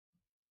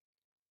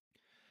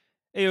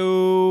Hey,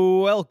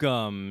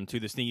 welcome to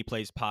the Sneaky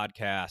Plays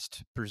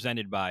podcast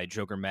presented by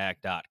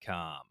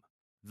JokerMag.com,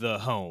 the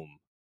home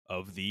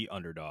of the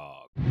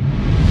underdog.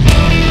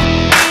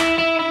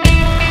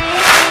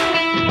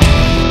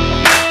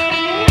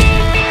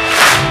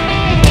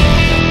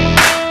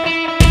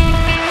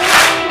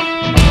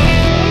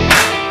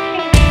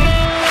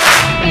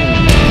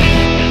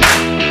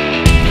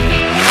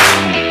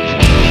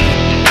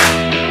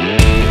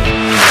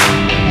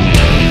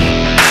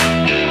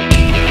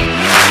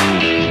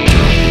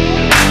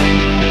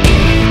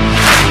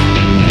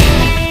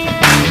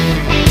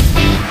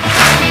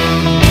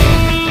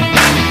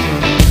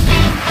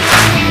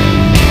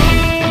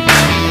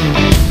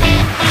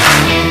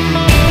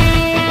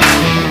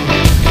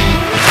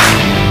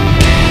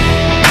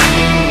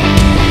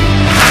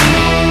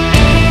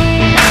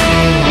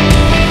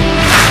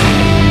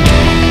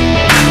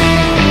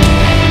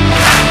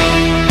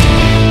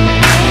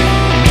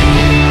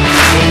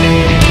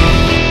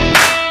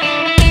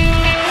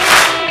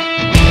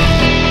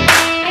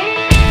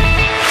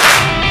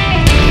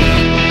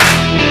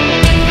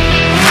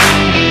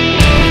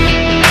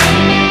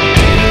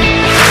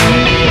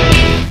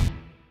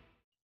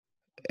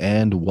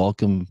 And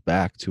welcome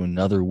back to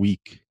another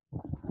week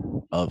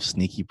of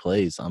Sneaky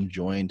Plays. I'm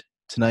joined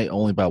tonight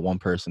only by one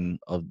person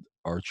of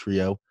our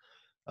trio.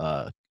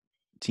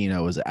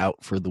 Tino is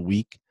out for the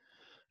week.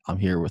 I'm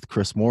here with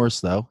Chris Morris,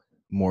 though.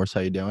 Morris,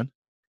 how you doing?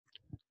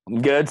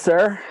 I'm good,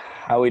 sir.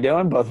 How we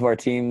doing? Both of our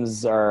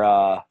teams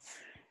are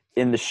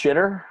in the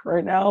shitter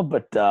right now,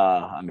 but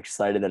I'm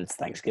excited that it's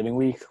Thanksgiving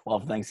week.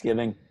 Love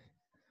Thanksgiving.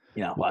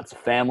 You know, lots of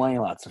family,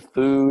 lots of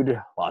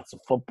food, lots of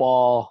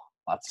football,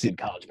 lots of good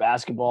college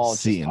basketball.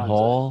 Seton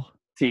Hall.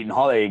 Seton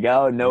Hall, there you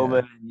go.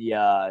 Nova,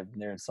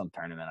 they're in some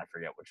tournament. I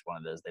forget which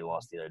one it is. They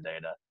lost the other day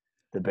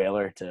to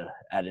Baylor to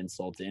add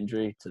insult to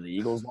injury to the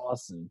Eagles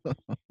loss. And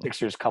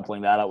Sixers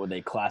coupling that up with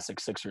a classic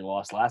Sixer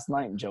loss last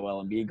night and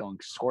Joel Embiid going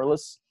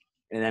scoreless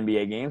in an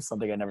NBA game,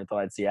 something I never thought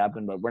I'd see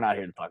happen. But we're not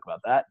here to talk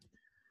about that.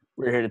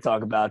 We're here to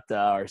talk about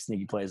our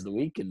sneaky plays of the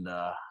week, and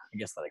I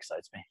guess that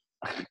excites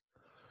me.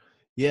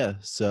 Yeah,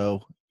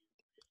 so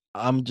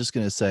I'm just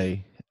going to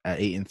say at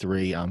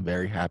 8-3, I'm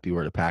very happy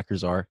where the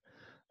Packers are,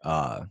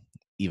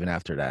 even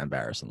after that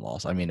embarrassing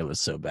loss. I mean, it was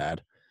so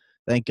bad.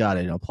 Thank God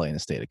I don't play in the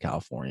state of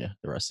California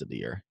the rest of the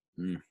year.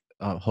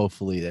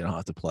 Hopefully they don't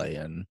have to play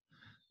in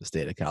the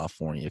state of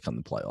California come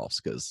the playoffs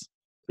because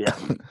this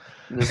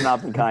has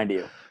not been kind to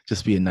you.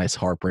 Just be a nice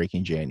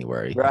heartbreaking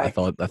January. Right. I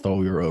thought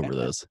we were over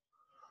those.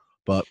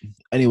 But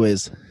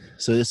anyways,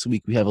 so this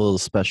week we have a little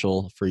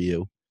special for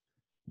you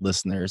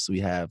listeners.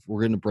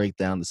 We're going to break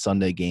down the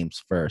Sunday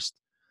games first,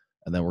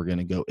 and then we're going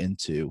to go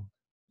into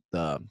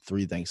the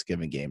 3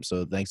 Thanksgiving games.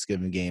 So the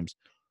Thanksgiving games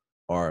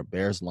are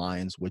Bears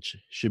Lions, which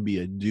should be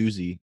a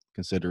doozy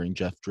considering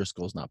Jeff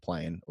Driscoll's not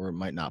playing or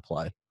might not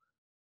play.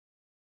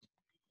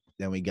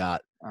 Then we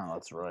got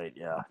that's right.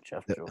 Yeah,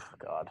 Jeff.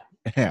 God.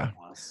 Yeah.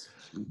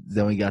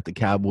 Then we got the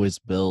Cowboys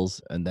Bills,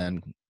 and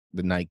then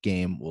the night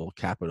game will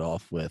cap it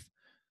off with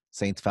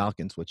Saints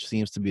Falcons, which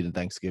seems to be the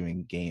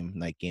Thanksgiving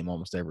night game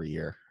almost every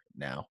year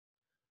now.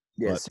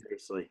 Yeah,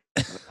 seriously.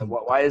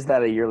 Why is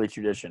that a yearly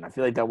tradition? I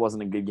feel like that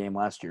wasn't a good game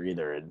last year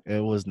either. It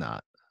was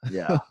not.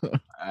 Yeah,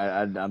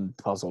 I'm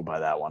puzzled by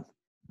that one.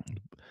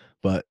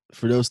 But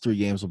for those 3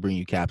 games, we'll bring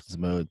you captain's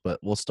mode. But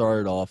we'll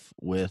start it off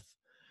with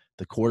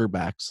the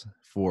quarterbacks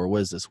for,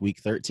 what is this, week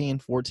 13,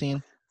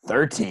 14?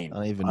 13. I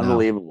don't even know.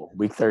 Unbelievable.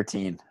 Week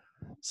 13.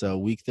 So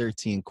week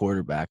 13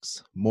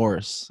 quarterbacks.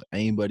 Morris,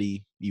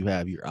 anybody you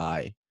have your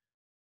eye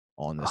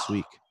on this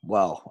week?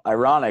 Well,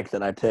 ironic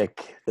that I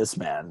pick this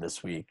man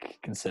this week,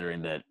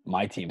 considering that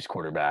my team's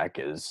quarterback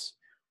is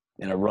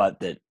in a rut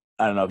that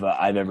I don't know if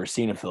I've ever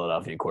seen a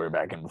Philadelphia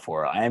quarterback in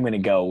before. I am going to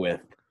go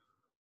with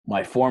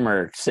my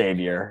former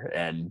savior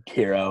and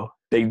hero,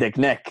 Big Dick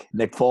Nick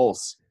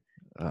Foles.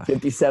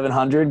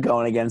 5,700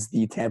 going against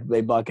the Tampa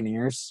Bay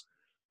Buccaneers,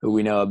 who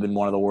we know have been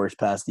one of the worst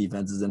pass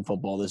defenses in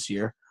football this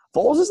year.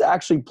 Foles has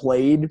actually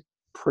played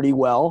pretty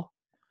well.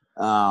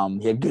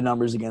 He had good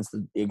numbers against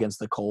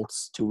the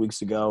Colts 2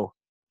 weeks ago,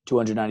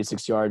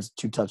 296 yards,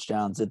 2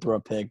 touchdowns, did throw a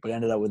pick, but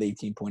ended up with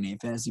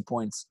 18.8 fantasy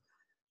points.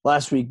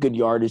 Last week, good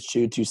yardage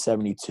too,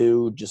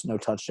 272, just no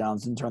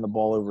touchdowns, didn't turn the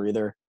ball over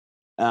either.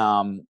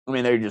 I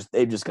mean,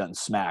 they've just gotten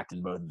smacked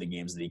in both of the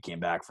games that he came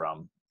back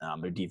from.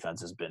 Their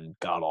defense has been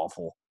god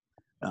awful.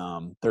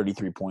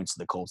 33 points to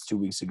the Colts 2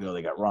 weeks ago.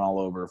 They got run all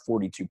over.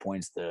 42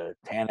 points to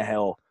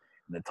Tannehill.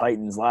 And the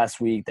Titans last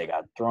week, they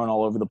got thrown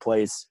all over the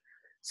place.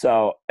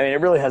 So, I mean,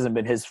 it really hasn't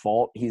been his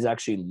fault. He's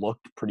actually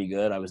looked pretty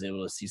good. I was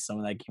able to see some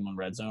of that game on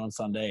Red Zone on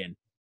Sunday, and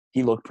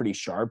he looked pretty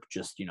sharp.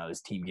 Just,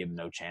 his team gave him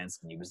no chance,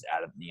 and he was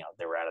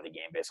they were out of the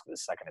game basically the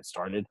second it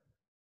started.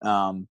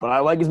 But I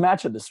like his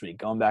matchup this week.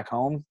 Going back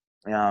home,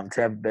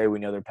 Tampa Bay, we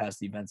know their pass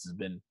defense has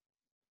been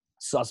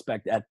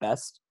suspect at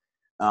best.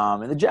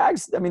 And the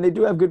Jags, I mean, they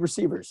do have good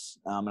receivers.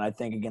 And I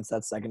think against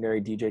that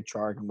secondary, DJ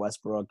Chark and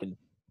Westbrook and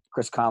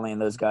Chris Conley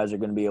and those guys are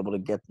going to be able to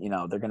get,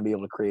 they're going to be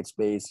able to create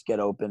space, get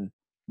open,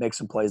 make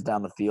some plays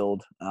down the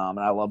field. And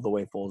I love the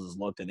way Foles has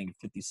looked. I think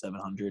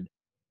 5,700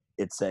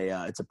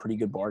 it's a pretty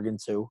good bargain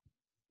too.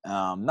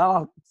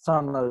 Not a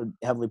ton of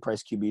heavily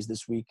priced QBs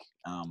this week.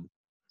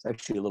 It's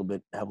actually a little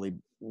bit heavily,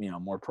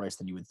 more priced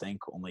than you would think.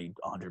 Only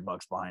 $100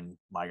 behind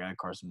my guy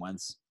Carson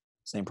Wentz.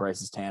 Same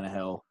price as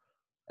Tannehill.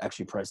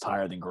 Actually priced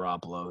higher than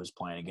Garoppolo, who's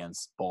playing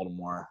against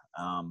Baltimore.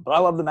 But I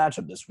love the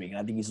matchup this week, and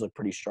I think he's looked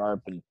pretty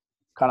sharp and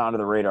kind of under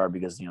the radar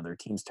because their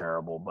team's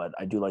terrible. But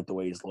I do like the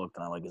way he's looked,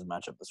 and I like his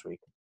matchup this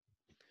week.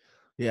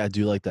 Yeah, I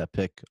do like that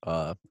pick.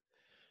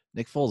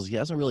 Nick Foles, he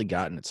hasn't really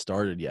gotten it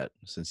started yet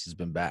since he's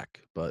been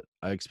back, but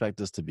I expect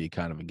this to be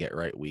kind of a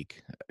get-right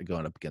week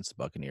going up against the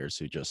Buccaneers,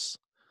 who just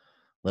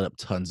let up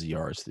tons of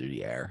yards through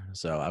the air.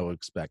 So I would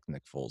expect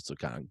Nick Foles to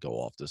kind of go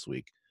off this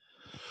week.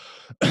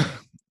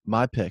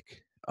 My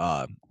pick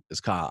is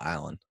Kyle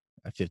Allen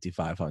at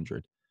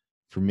 5,500.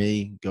 For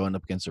me, going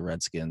up against the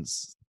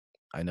Redskins,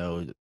 I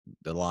know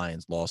the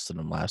Lions lost to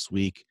them last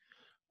week.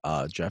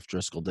 Jeff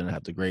Driscoll didn't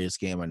have the greatest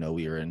game. I know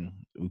we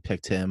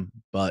picked him,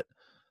 but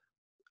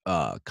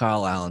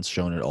Kyle Allen's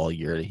shown it all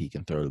year that he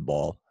can throw the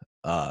ball.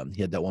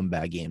 He had that one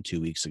bad game 2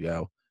 weeks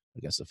ago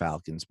against the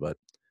Falcons, but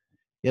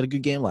he had a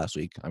good game last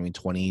week.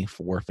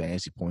 24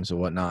 fantasy points and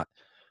whatnot.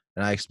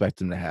 And I expect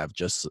him to have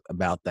just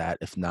about that,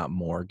 if not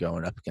more,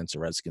 going up against the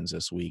Redskins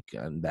this week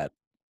and that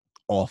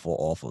awful,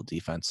 awful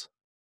defense.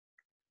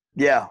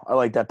 Yeah, I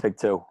like that pick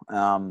too.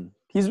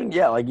 He's been,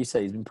 like you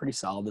said, he's been pretty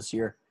solid this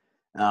year,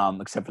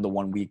 except for the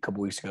 1 week,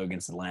 couple weeks ago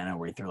against Atlanta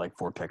where he threw like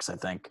 4 picks, I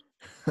think.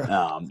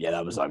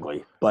 That was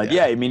ugly. But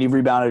he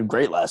rebounded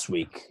great last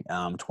week.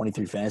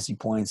 23 fantasy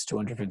points,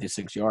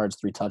 256 yards,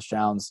 3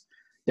 touchdowns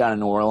down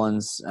in New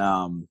Orleans.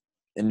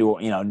 And New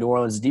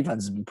Orleans'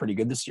 defense has been pretty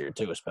good this year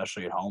too,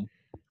 especially at home.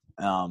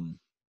 I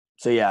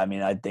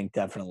think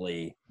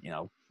definitely,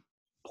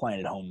 playing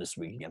at home this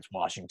week against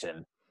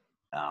Washington.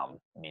 I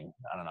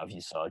don't know if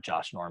you saw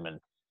Josh Norman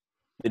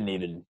didn't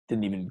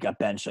even got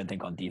benched, I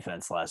think, on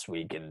defense last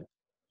week and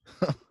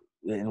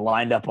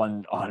lined up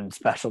on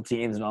special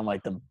teams and on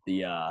like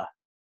the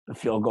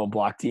field goal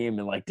block team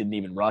and like didn't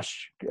even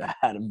rush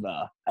out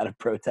of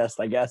protest,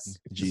 I guess.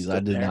 Jeez,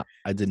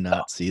 I did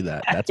not see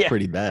that. That's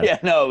pretty bad. Yeah,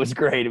 no, it was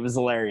great. It was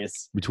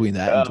hilarious. Between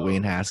that and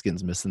Dwayne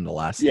Haskins missing the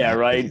last snap,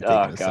 right?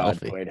 Oh god,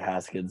 Dwayne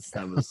Haskins.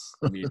 That was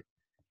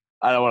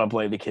I don't want to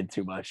blame the kid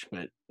too much,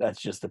 but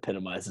that's just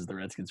epitomizes the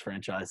Redskins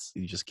franchise.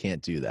 You just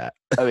can't do that.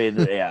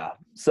 Yeah.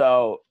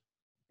 So,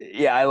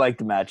 I like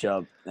the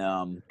matchup.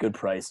 Good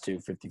price too,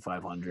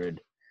 5,500.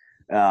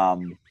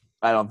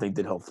 I don't think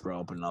that he'll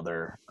throw up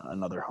another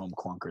home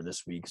clunker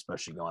this week,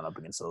 especially going up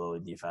against the Lily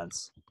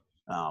defense.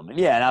 And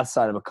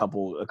outside of a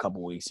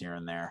couple weeks here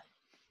and there,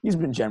 he's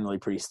been generally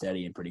pretty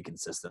steady and pretty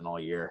consistent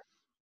all year.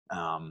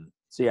 I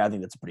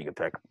think that's a pretty good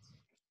pick.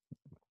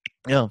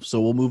 Yeah.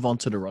 So we'll move on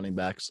to the running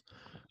backs.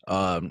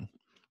 I'm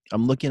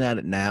looking at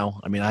it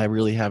now. I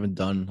really haven't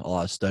done a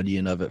lot of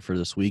studying of it for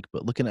this week,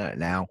 but looking at it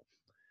now,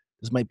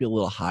 this might be a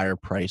little higher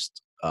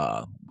priced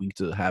week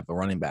to have a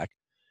running back.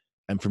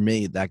 And for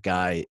me, that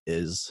guy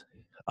is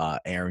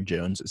Aaron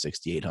Jones at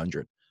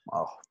 6,800.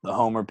 Oh, the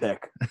homer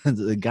pick.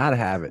 They got to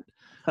have it.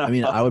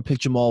 I would pick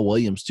Jamal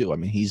Williams too.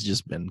 He's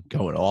just been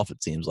going off,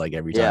 it seems like,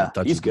 every time he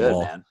touches he's good, the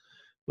ball. Man.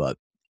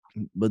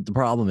 But the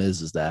problem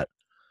is that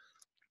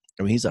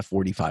he's at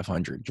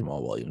 4,500,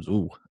 Jamal Williams.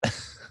 Ooh.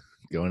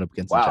 Going up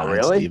against the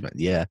Giants defense.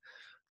 Yeah.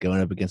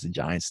 Going up against the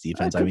Giants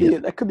defense.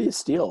 That could be a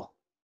steal.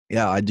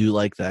 Yeah, I do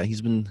like that.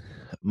 He's been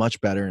much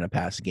better in a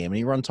passing game, and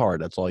he runs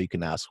hard. That's all you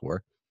can ask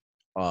for.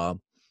 But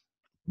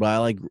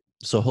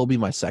so he'll be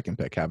my second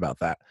pick. How about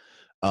that?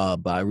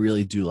 But I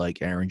really do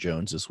like Aaron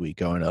Jones this week,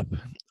 going up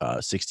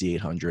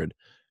 6,800,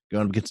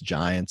 going up against the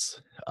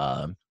Giants.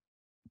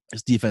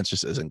 His defense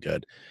just isn't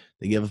good.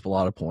 They give up a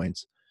lot of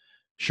points.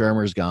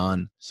 Shermer's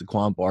gone.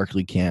 Saquon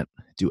Barkley can't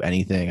do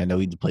anything. I know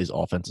he plays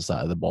offensive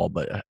side of the ball,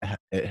 but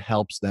it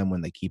helps them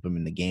when they keep him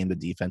in the game. The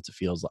defensive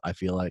feels, I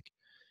feel like,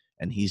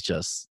 and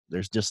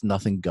there's just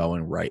nothing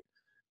going right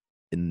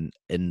in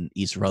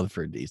East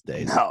Rutherford these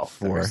days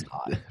for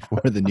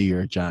the New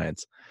York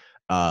Giants.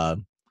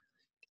 And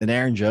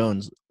Aaron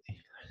Jones,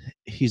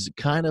 he's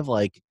kind of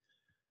like,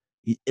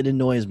 it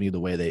annoys me the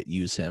way they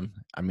use him.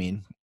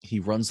 He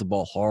runs the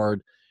ball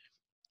hard,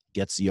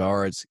 gets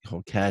yards,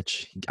 he'll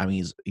catch.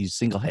 He's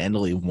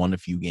single-handedly won a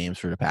few games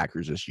for the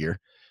Packers this year.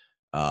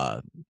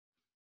 But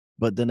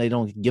then they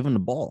don't give him the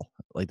ball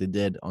like they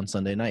did on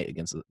Sunday night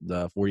against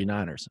the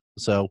 49ers.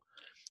 So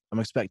I'm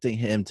expecting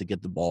him to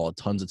get the ball,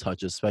 tons of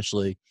touches,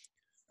 especially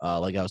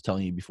like I was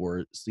telling you before,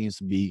 it seems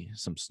to be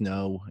some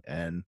snow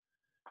and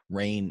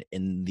rain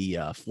in the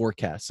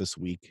forecast this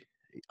week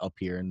up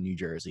here in New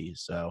Jersey.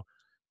 So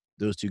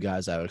those two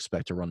guys I would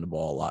expect to run the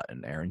ball a lot,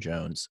 and Aaron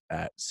Jones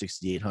at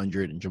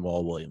 6,800 and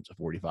Jamal Williams at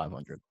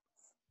 4,500.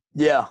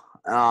 Yeah,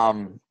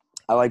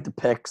 I like the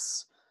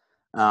picks.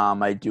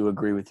 I do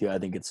agree with you. I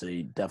think it's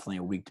definitely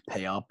a week to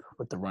pay up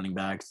with the running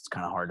backs. It's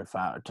kind of hard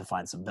to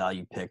find some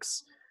value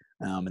picks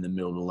in the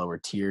middle of the lower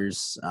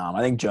tiers.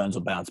 I think Jones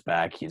will bounce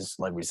back. He's,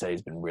 like we say,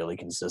 he's been really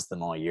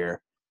consistent all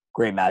year.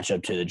 Great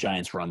matchup too. The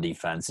Giants' run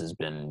defense has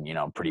been,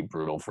 pretty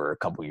brutal for a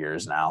couple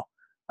years now.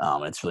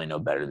 It's really no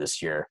better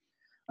this year.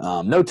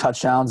 No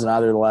touchdowns in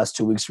either of the last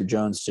 2 weeks for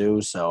Jones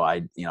too. So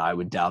I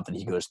would doubt that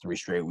he goes 3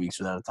 straight weeks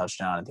without a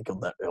touchdown. I think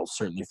he'll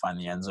certainly find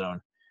the end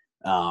zone.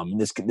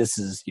 This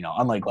is,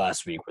 unlike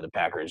last week where the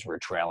Packers were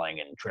trailing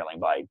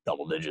by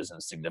double digits and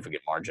a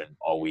significant margin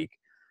all week.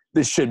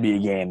 This should be a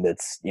game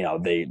that's,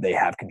 they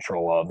have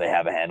control of, they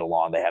have a handle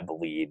on, they have the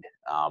lead,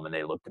 and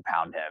they look to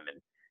pound him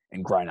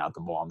and grind out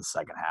the ball in the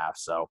second half.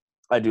 So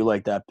I do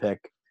like that pick.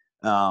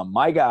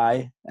 My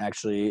guy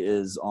actually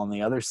is on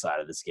the other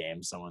side of this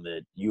game, someone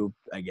that you,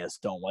 I guess,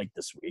 don't like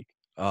this week.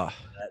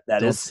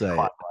 That is Saquon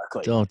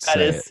Barkley. Don't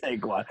say it.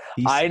 Saquon.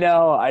 I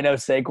know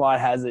Saquon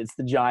has it. It's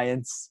the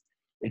Giants.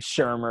 It's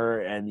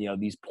Shermer, and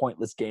these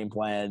pointless game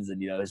plans,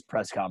 and his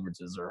press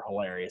conferences are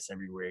hilarious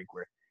every week.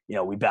 Where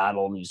we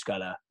battle, and you just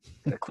gotta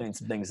clean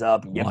some things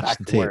up and get back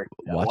to work.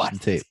 Watch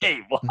the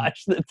tape.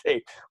 Watch the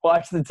tape.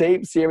 Watch the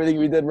tape. See everything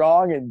we did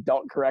wrong, and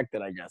don't correct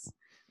it. I guess.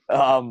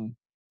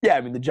 Yeah,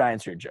 I mean the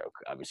Giants are a joke.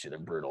 Obviously, they're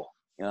brutal.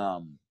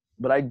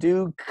 But I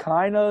do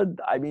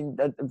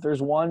if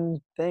there's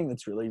one thing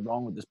that's really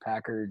wrong with this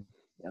Packer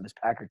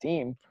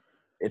team,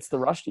 it's the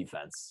rush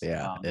defense.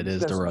 Yeah, it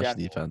is the rush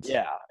defense.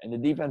 Yeah, and the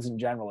defense in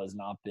general has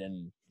not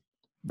been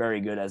very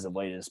good as of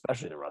late,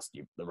 especially the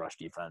rush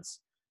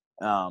defense.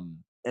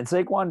 And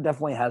Saquon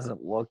definitely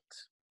hasn't looked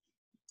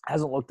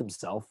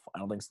himself. I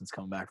don't think since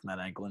coming back from that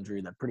ankle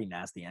injury, that pretty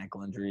nasty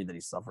ankle injury that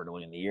he suffered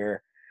early in the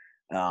year.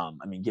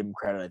 Give him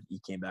credit. He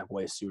came back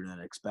way sooner than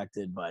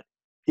expected, but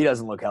he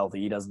doesn't look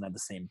healthy. He doesn't have the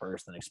same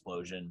burst and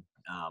explosion.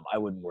 I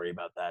wouldn't worry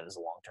about that as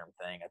a long-term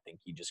thing. I think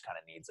he just kind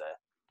of needs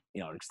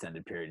an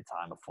extended period of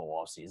time, a full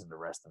off season to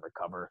rest and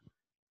recover.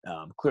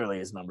 Clearly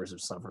his numbers have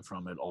suffered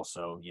from it.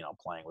 Also,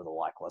 playing with a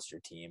lackluster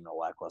team and a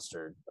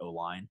lackluster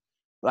O-line.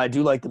 But I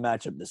do like the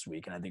matchup this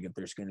week, and I think if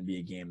there's going to be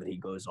a game that he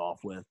goes off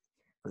with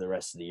for the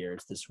rest of the year,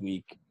 it's this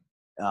week.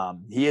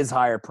 He is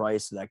higher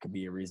priced, so that could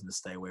be a reason to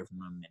stay away from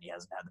him, and he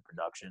hasn't had the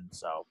production,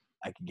 so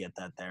I could get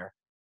that there.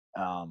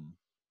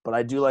 But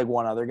I do like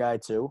one other guy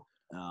too,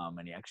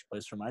 and he actually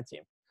plays for my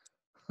team.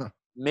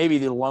 Maybe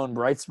the lone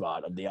bright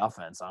spot of the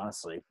offense,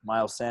 honestly.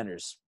 Miles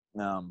Sanders,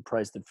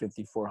 priced at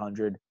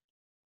 $5,400.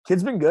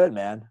 Kid's been good,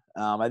 man.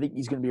 I think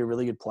he's going to be a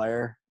really good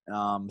player.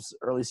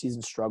 Early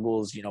season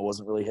struggles,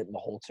 wasn't really hitting the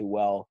hole too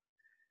well.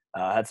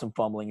 Had some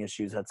fumbling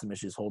issues, had some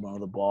issues holding on to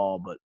the ball,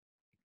 but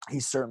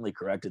he's certainly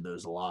corrected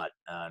those a lot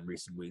in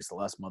recent weeks. The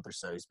last month or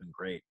so, he's been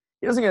great.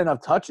 He doesn't get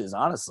enough touches,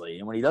 honestly.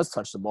 And when he does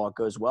touch the ball, it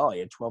goes well. He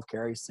had 12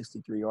 carries,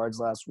 63 yards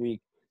last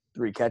week,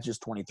 3 catches,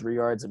 23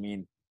 yards.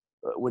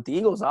 With the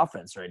Eagles'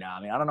 offense right now,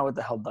 I don't know what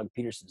the hell Doug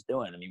Peterson's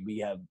doing. We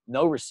have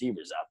no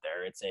receivers out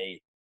there. It's a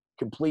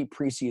complete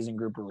preseason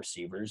group of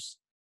receivers.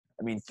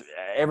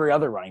 Every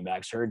other running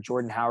back's hurt.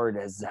 Jordan Howard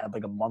has had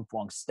like a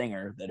month-long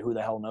stinger that who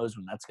the hell knows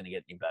when that's going to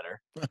get any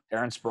better.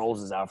 Darren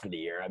Sproles is out for the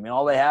year.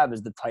 All they have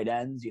is the tight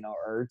ends,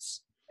 Ertz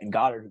and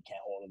Goddard, who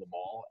can't hold the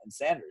ball, and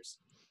Sanders.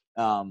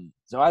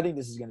 So I think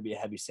this is going to be a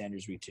heavy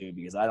Sanders week too,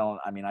 because I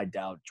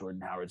doubt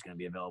Jordan Howard's going to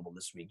be available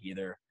this week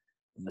either.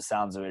 From the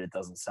sounds of it, it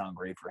doesn't sound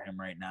great for him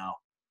right now.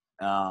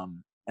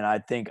 And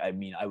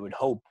I would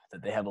hope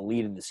that they have a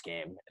lead in this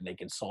game and they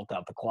can salt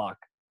out the clock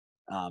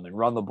and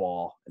run the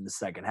ball in the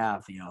second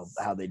half,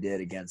 how they did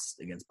against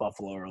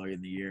Buffalo earlier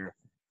in the year,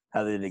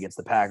 how they did against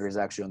the Packers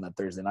actually on that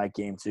Thursday night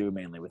game too,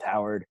 mainly with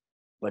Howard.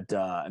 But,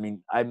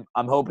 I'm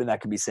hoping that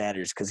could be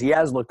Sanders because he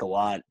has looked a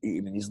lot.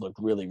 He's looked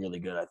really, really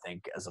good, I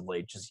think, as of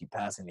late, just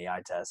passing the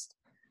eye test.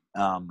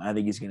 I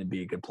think he's going to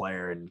be a good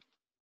player. And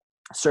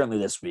certainly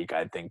this week,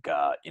 I think,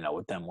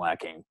 with them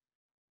lacking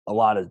a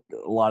lot of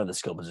the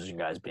skill position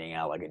guys being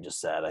out, like I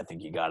just said, I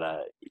think you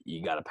gotta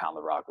pound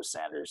the rock with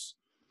Sanders.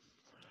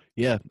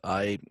 Yeah,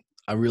 I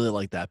really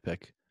like that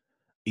pick.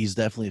 He's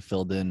definitely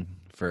filled in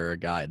for a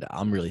guy that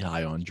I'm really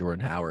high on,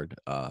 Jordan Howard.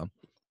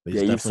 But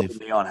you sold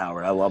me on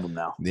Howard. I love him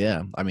now.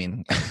 Yeah,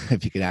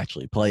 if you could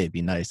actually play, it'd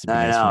be nice.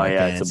 I know,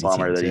 yeah, it's a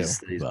bummer that he's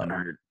been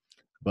hurt.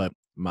 But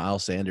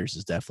Miles Sanders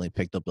has definitely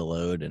picked up the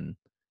load and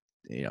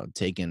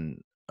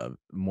taken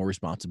more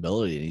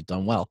responsibility, and he's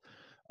done well.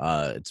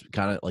 It's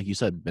kind of like you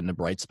said, been a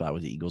bright spot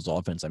with the Eagles'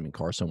 offense.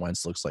 Carson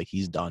Wentz looks like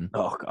he's done.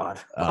 Oh God,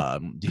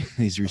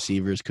 these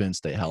receivers couldn't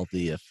stay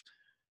healthy if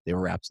they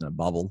were wrapped in a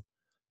bubble.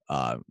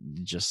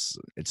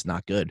 It's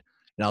not good.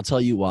 And I'll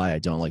tell you why I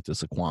don't like the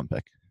Saquon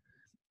pick.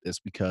 It's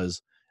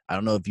because I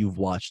don't know if you've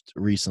watched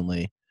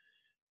recently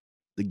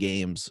the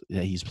games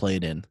that he's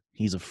played in.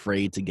 He's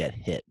afraid to get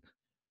hit,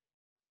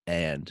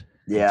 and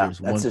yeah, he's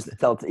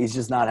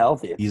just not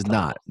healthy. He's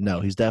not. No,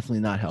 he's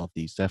definitely not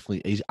healthy.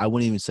 I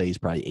wouldn't even say he's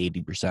probably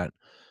 80%.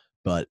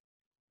 But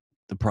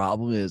the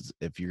problem is,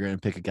 if you're going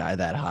to pick a guy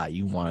that high,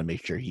 you want to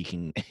make sure he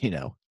can,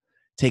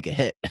 take a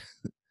hit.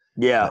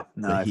 Yeah,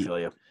 I feel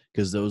you.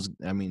 Because those,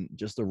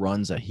 just the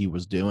runs that he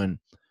was doing,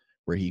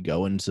 where he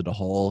go into the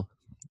hole,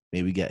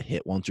 maybe get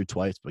hit once or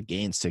twice, but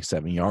gain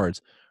 6-7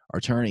 yards,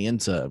 are turning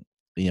into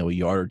a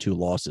yard or two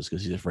losses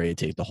because he's afraid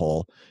to take the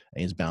hole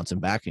and he's bouncing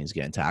back and he's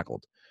getting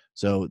tackled.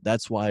 So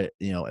that's why,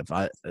 if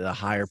I at a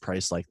higher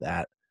price like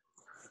that,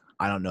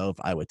 I don't know if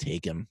I would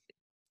take him.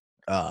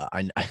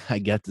 I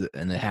get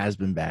and it has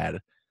been bad,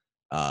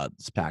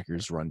 this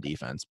Packers run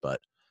defense, but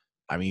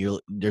I mean,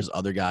 there's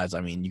other guys. I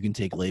mean, you can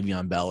take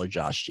Le'Veon Bell or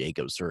Josh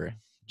Jacobs for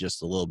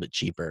just a little bit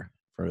cheaper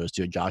for those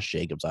two. Josh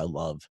Jacobs, I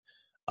love.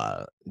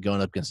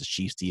 Going up against the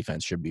Chiefs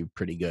defense should be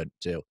pretty good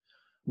too.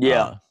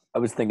 Yeah, I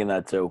was thinking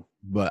that too.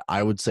 But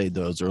I would say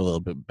those are a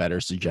little bit better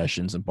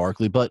suggestions than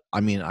Barkley. But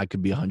I mean, I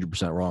could be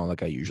 100% wrong,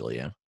 like I usually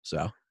am.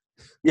 So.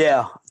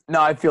 Yeah,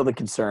 no, I feel the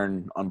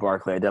concern on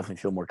Barkley. I definitely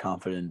feel more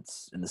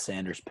confidence in the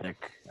Sanders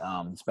pick,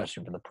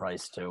 especially for the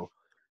price too.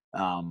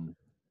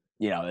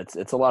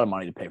 It's a lot of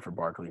money to pay for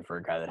Barkley for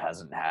a guy that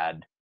hasn't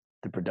had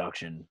the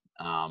production.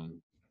 I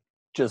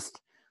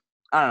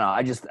don't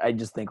know. I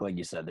just think, like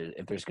you said,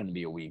 if there's going to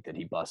be a week that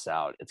he busts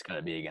out, it's going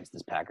to be against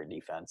this Packer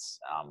defense.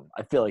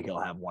 I feel like he'll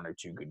have one or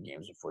two good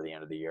games before the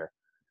end of the year.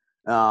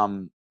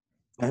 And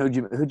who'd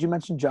you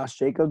mention? Josh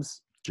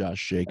Jacobs.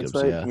 Josh Jacobs,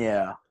 right?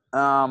 yeah.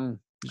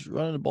 He's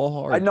running the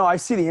ball hard. I know. I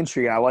see the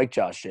intrigue. I like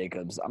Josh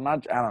Jacobs. I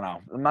don't know.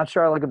 I'm not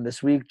sure I like him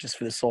this week, just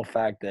for the sole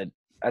fact that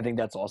I think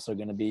that's also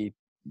going to be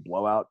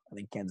blowout. I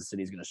think Kansas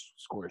City is going to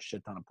score a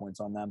shit ton of points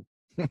on them.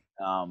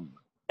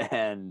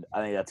 And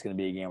I think that's going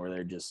to be a game where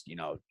they're just,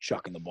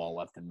 chucking the ball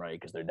left and right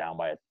because they're down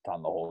by a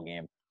ton the whole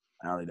game.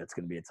 I don't think that's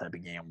going to be a type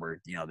of game where,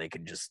 they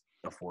can just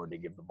afford to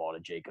give the ball to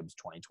Jacobs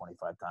 20,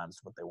 25 times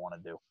what they want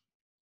to do.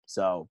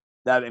 So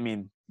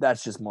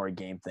that's just more a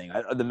game thing.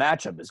 The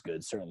matchup is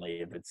good,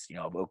 certainly. If it's,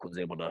 if Oakland's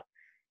able to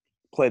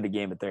play the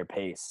game at their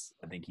pace,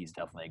 I think he's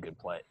definitely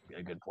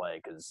a good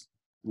play because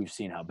we've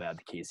seen how bad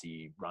the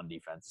KC run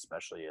defense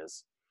especially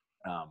is.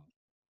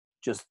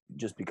 Just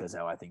because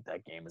how I think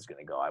that game is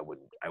going to go, I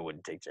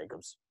wouldn't take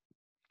Jacobs.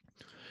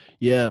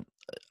 Yeah,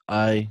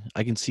 I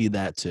can see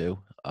that too.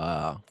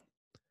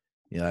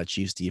 That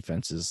Chiefs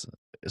defense is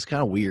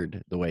kind of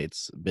weird the way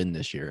it's been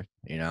this year.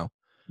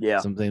 Yeah.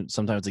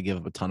 Sometimes they give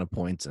up a ton of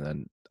points, and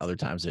then other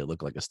times they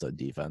look like a stud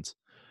defense.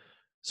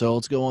 So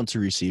let's go on to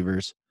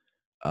receivers.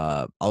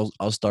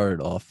 I'll start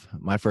it off.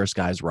 My first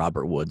guy is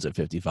Robert Woods at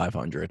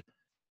 5,500.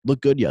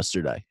 Looked good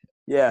yesterday.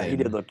 Yeah, he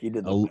did look.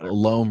 A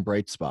lone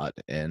bright spot,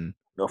 and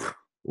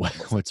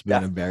what's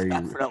been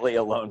definitely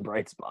a lone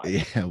bright spot.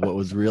 Yeah, what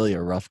was really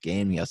a rough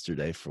game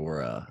yesterday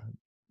for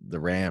the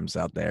Rams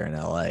out there in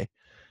LA.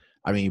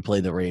 I mean, you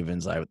played the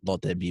Ravens. I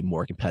thought they'd be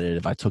more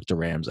competitive. I took the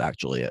Rams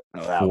actually at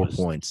 4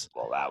 points.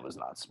 Well, that was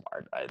not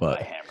smart.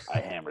 I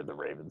hammered the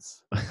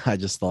Ravens. I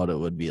just thought it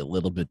would be a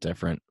little bit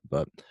different.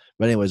 But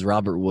anyways,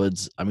 Robert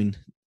Woods, I mean,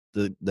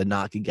 the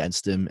knock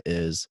against him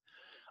is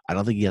I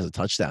don't think he has a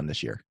touchdown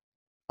this year.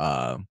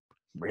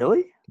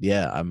 Really?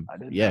 Yeah, I'm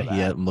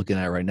looking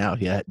at it right now.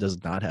 He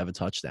does not have a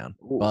touchdown.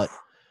 Oof. But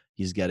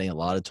he's getting a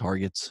lot of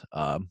targets.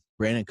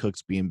 Brandon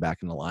Cooks being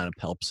back in the lineup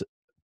helps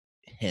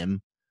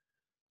him.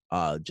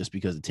 Just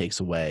because it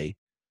takes away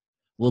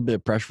a little bit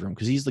of pressure from him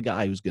because he's the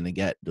guy who's going to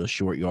get the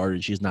short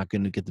yardage. He's not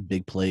going to get the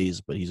big plays,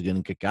 but he's going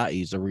to get guy.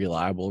 He's a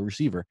reliable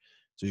receiver.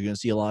 So you're going to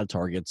see a lot of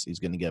targets. He's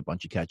going to get a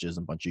bunch of catches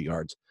and a bunch of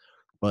yards.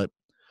 But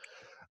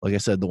like I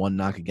said, the one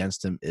knock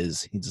against him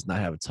is he does not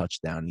have a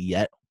touchdown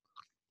yet.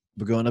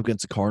 But going up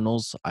against the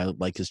Cardinals, I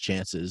like his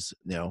chances,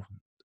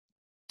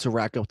 to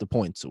rack up the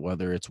points,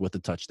 whether it's with a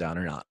touchdown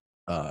or not.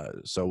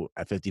 So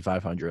at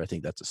 5,500, I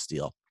think that's a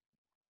steal.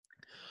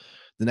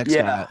 The next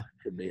guy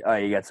could be. Oh,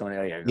 you got someone.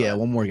 Oh, yeah,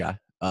 one more guy.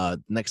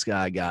 Next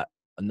guy, I got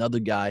another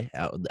guy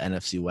out of the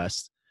NFC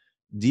West,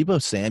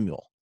 Deebo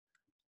Samuel.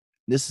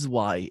 This is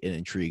why it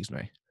intrigues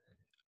me.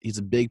 He's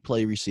a big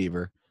play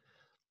receiver.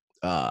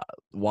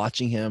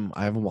 Watching him,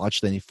 I haven't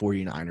watched any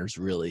 49ers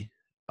really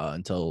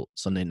until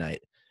Sunday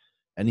night,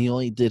 and he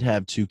only did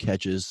have 2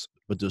 catches,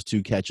 but those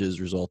 2 catches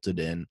resulted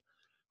in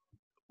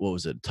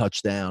a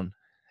touchdown.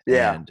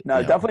 Yeah, and,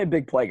 definitely a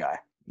big play guy.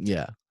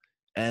 Yeah,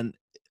 and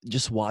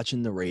just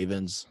watching the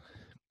Ravens,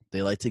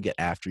 they like to get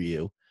after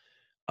you.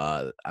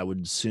 I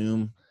would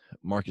assume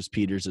Marcus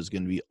Peters is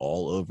going to be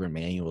all over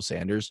Emmanuel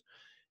Sanders.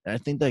 And I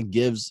think that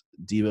gives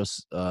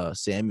Deebo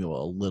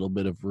Samuel a little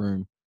bit of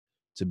room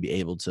to be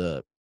able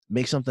to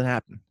make something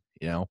happen.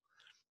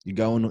 You're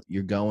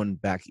going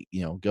back,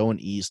 going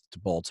east to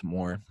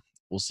Baltimore.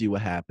 We'll see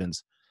what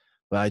happens.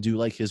 But I do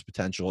like his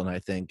potential, and I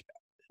think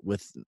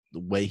with the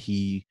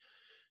way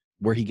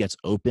where he gets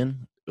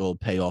open, it'll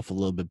pay off a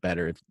little bit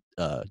better if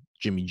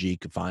Jimmy G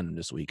could find him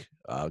this week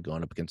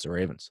going up against the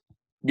Ravens.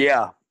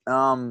 Yeah.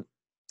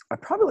 I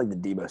probably like the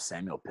Deebo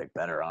Samuel pick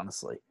better,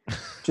 honestly,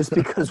 just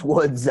because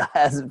Woods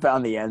hasn't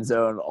found the end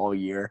zone all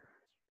year.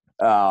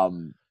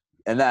 And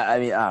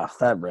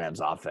that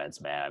Rams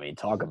offense, man,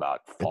 talk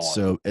about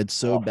falling. It's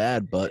so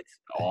bad, but it's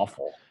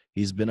awful.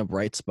 He's been a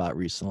bright spot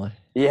recently.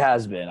 He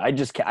has been.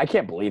 I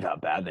can't believe how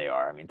bad they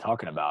are.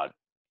 Talking about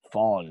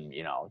falling,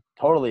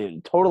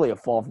 totally a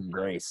fall from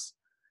grace.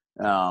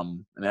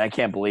 I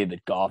can't believe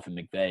that Goff and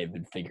McVay have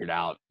been figured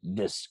out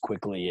this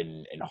quickly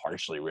and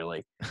harshly.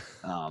 Really,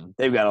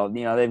 they've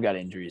got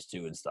injuries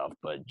too and stuff.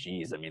 But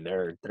geez,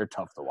 they're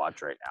tough to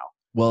watch right now.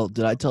 Well,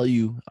 did I tell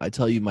you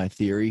my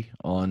theory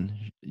on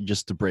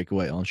just to break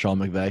away on Sean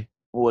McVay?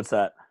 Well, what's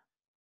that?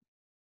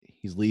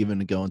 He's leaving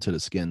to go into the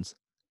Skins.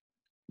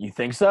 You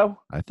think so?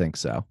 I think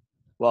so.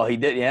 Well, he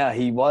did. Yeah,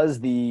 he was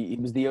the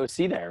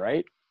OC there,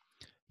 right?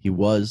 He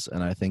was,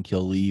 and I think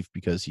he'll leave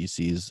because he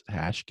sees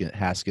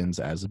Haskins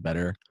as a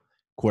better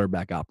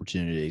quarterback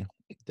opportunity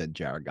than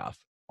Jared Goff.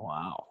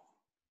 Wow.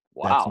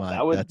 That's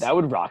Wow. my That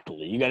would rock the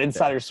league. You got that-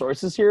 insider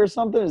sources here or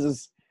something? Is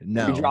this are we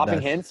no.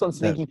 dropping hints on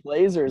sneaky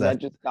plays, or is that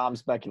just Dom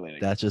speculating?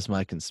 That's just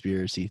my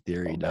conspiracy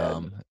theory,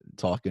 Dom,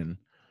 talking.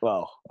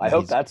 Well, I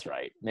hope that's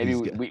right. Maybe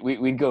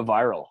we'd go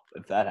viral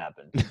if that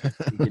happened.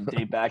 We can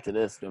date back to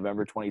this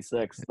November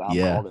 26th. Dom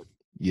called it.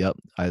 Yep.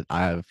 I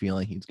have a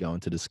feeling he's going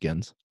to the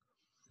Skins.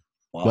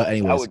 Well, but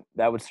anyways,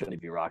 that would certainly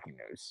be rocking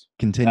news.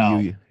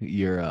 Continue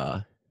your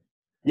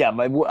Yeah,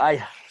 I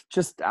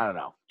don't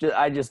know.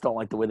 I just don't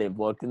like the way they've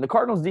looked. And the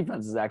Cardinals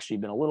defense has actually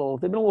been a little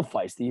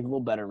feisty, a little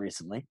better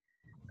recently.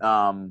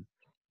 And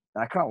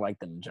I kind of like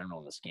them in general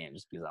in this game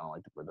just because I don't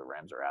like where the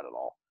Rams are at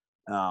all.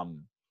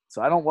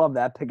 So I don't love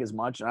that pick as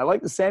much. And I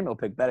like the Samuel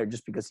pick better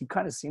just because he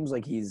kind of seems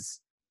like he's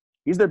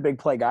their big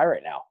play guy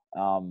right now.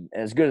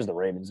 As good as the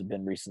Ravens have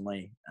been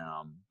recently.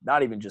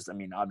 Not even just,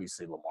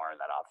 obviously Lamar in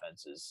that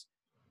offense is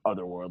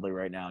otherworldly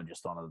right now,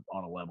 just on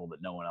a level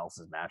that no one else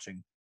is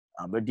matching.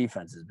 Their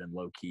defense has been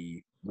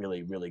low-key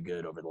really, really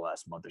good over the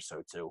last month or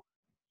so too.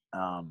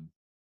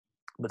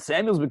 But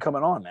Samuel's been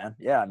coming on, man.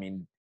 Yeah,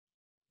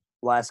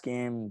 last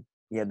game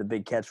he had the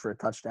big catch for a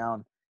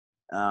touchdown.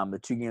 The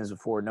 2 games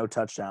before, no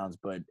touchdowns,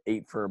 but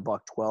 8 for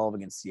 $112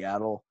 against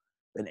Seattle,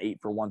 then 8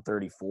 for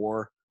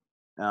 134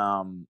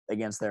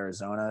 against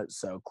Arizona.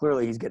 So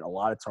clearly he's getting a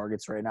lot of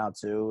targets right now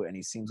too, and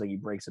he seems like he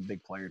breaks a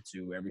big play or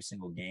two every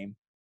single game.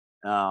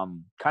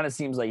 Kind of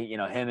seems like,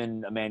 him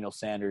and Emmanuel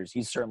Sanders,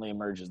 he certainly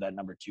emerges that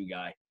number 2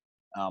 guy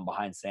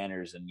behind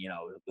Sanders. And,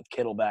 with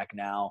Kittle back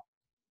now,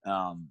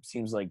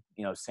 seems like,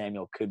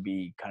 Samuel could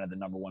be kind of the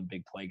number 1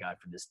 big play guy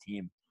for this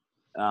team.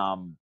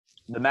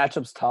 The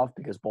matchup's tough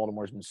because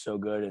Baltimore's been so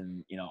good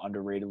and,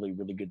 underratedly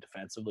really good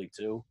defensively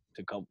too,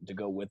 to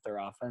go with their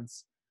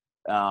offense.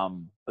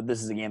 But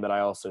this is a game that I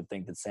also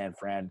think that San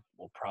Fran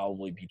will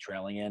probably be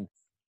trailing in.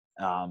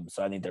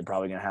 So I think they're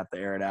probably going to have to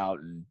air it out.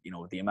 And,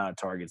 with the amount of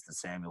targets that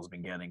Samuel's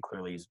been getting,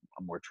 clearly he's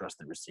a more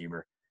trusted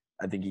receiver.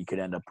 I think he could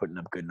end up putting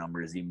up good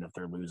numbers even if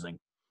they're losing.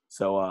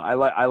 So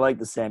I like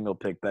the Samuel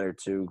pick better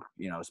too,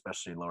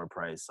 especially lower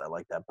price. I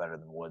like that better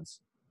than Woods.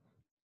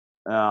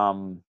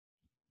 And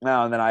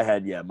then I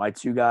had, my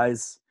 2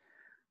 guys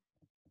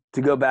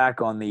to go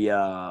back on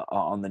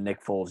the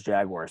Nick Foles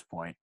Jaguars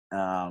point.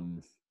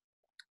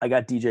 I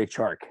got DJ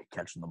Chark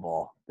catching the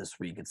ball this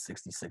week at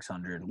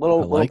 6,600.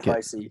 Little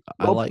pricey.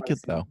 I like it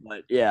though.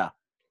 But yeah,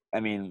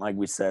 like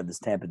we said, this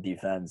Tampa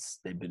defense,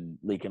 they've been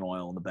leaking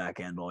oil in the back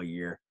end all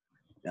year.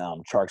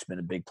 Chark's been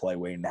a big play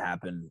waiting to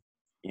happen.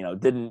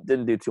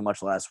 Didn't do too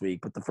much last week,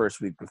 but the first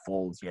week with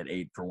Foles, he had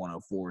 8 for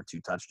 104,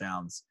 2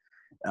 touchdowns.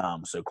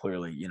 So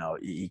clearly,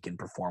 he can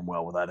perform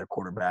well with either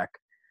quarterback.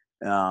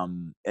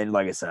 And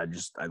like I said,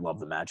 I love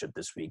the matchup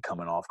this week.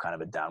 Coming off kind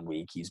of a down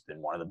week, he's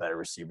been one of the better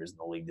receivers in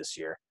the league this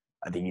year.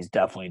 I think he's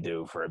definitely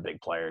due for a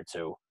big player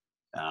too.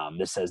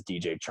 This has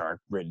DJ Chark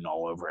written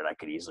all over it. I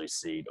could easily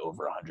see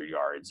over 100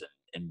 yards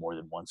and more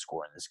than 1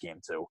 score in this game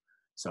too.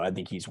 So I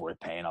think he's worth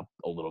paying up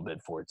a little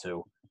bit for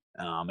too.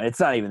 And it's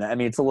not even that.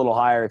 It's a little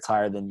higher. It's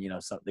higher than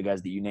some the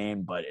guys that you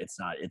named, but it's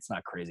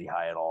not crazy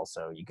high at all.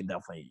 So you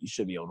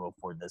should be able to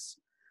afford this.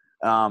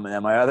 And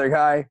then my other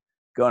guy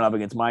going up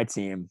against my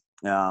team,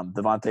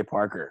 Devontae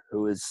Parker,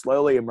 who has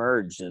slowly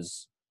emerged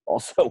as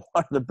also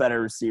one of the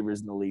better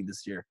receivers in the league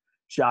this year,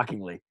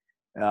 shockingly.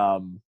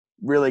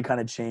 Really kind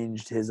of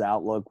changed his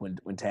outlook when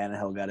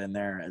Tannehill got in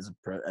there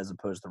as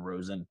opposed to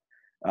Rosen.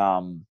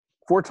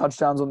 4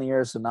 touchdowns on the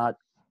year, so not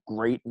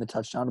great in the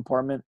touchdown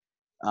department,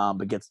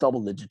 but gets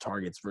double-digit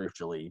targets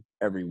virtually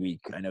every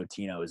week. I know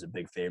Tino is a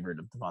big favorite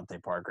of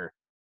Devontae Parker.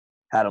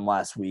 Had him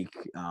last week,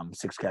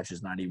 6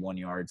 catches, 91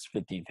 yards,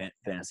 15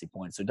 fantasy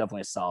points, so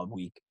definitely a solid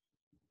week.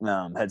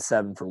 Had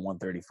 7 for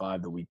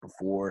 135 the week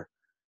before.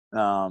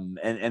 And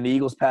the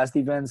Eagles' pass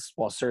defense,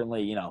 while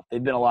certainly,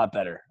 they've been a lot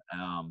better.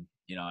 And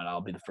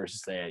I'll be the first to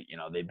say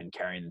it, they've been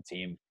carrying the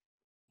team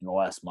in the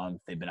last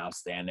month. They've been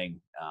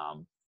outstanding.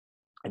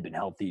 They've been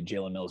healthy.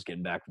 Jalen Mills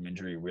getting back from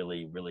injury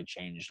really, really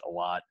changed a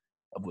lot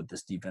of what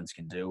this defense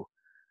can do.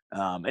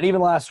 And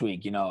even last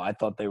week, I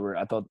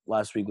thought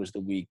last week was the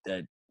week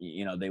that,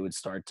 they would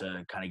start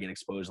to kind of get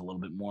exposed a little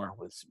bit more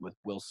with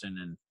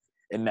Wilson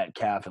and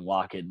Metcalf and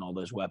Lockett and all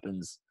those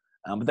weapons.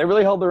 But they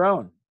really held their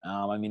own.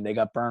 They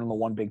got burned on the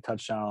 1 big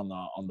touchdown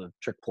on the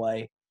trick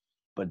play.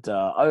 But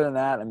other than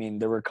that,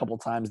 there were a couple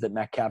times that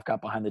Metcalf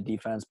got behind the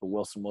defense, but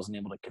Wilson wasn't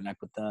able to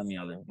connect with them.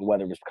 The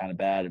weather was kind of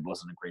bad. It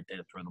wasn't a great day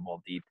to throw the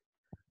ball deep.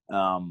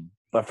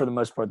 But for the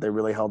most part, they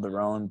really held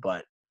their own.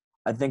 But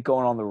I think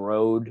going on the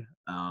road,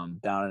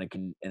 down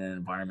in an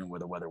environment where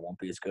the weather won't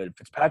be as good,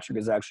 Fitzpatrick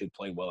has actually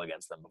played well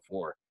against them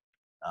before.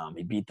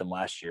 He beat them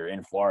last year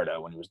in Florida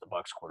when he was the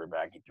Bucs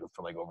quarterback. He threw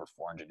for over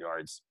 400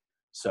 yards.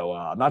 So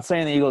I'm not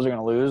saying the Eagles are going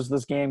to lose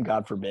this game,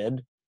 God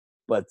forbid.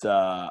 But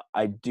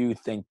I do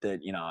think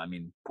that,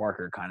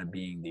 Parker kind of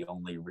being the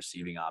only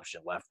receiving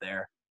option left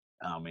there.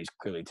 He's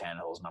clearly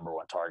Tannehill's number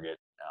 1 target,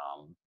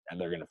 and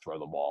they're going to throw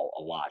the ball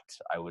a lot.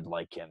 I would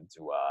like him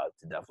to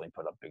definitely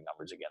put up big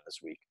numbers again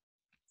this week.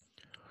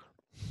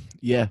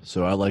 Yeah,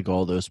 so I like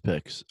all those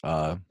picks.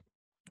 The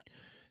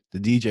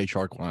DJ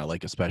Chark one I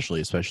like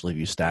especially if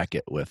you stack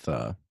it with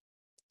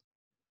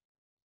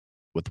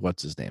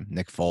what's his name,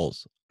 Nick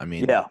Foles. I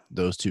mean, Yeah,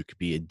 those two could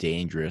be a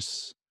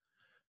dangerous.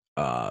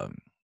 Um,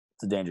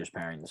 it's a dangerous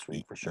pairing this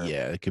week for sure.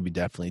 Yeah, it could be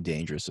definitely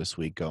dangerous this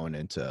week going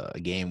into a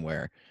game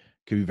where it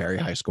could be very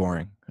high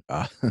scoring,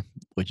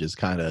 which is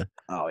kind of.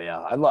 Oh yeah,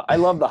 I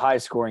love the high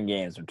scoring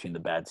games between the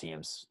bad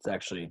teams. It's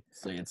actually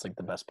it's like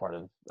the best part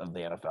of the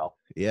NFL.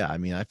 Yeah, I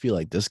mean, I feel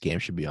like this game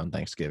should be on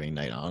Thanksgiving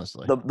night,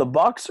 honestly. The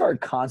Bucks are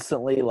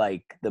constantly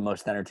like the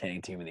most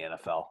entertaining team in the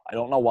NFL. I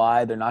don't know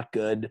why. They're not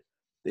good.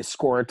 They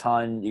score a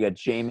ton. You got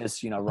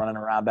Jameis, running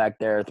around back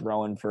there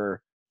throwing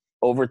for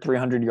over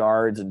 300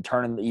 yards and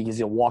turning. You can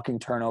see a walking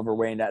turnover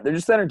way down. They're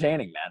just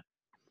entertaining, man.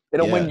 They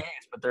don't win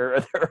games, but they're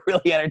a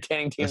really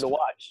entertaining team to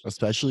watch.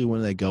 Especially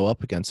when they go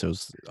up against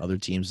those other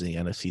teams in the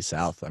NFC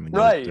South. I mean,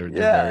 they're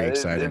very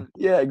exciting.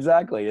 Yeah,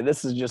 exactly. And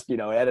this is just,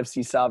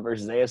 NFC South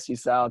versus AFC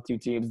South, two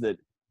teams that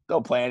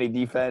don't play any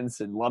defense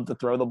and love to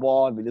throw the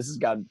ball. I mean, this has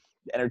got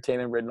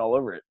entertainment written all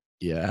over it.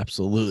 Yeah,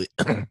 absolutely.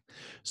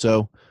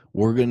 So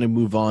we're going to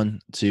move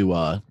on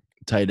to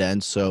tight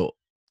ends. So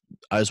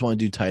I just want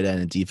to do tight end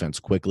and defense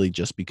quickly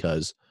just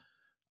because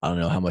I don't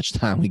know how much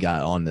time we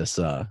got on this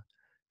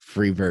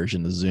free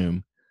version of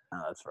Zoom.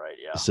 Oh, that's right,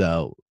 yeah.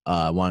 So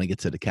I want to get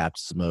to the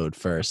captain's mode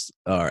first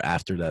or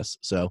after this.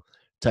 So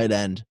tight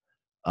end,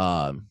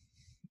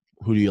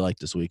 who do you like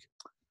this week?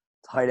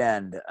 Tight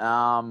end.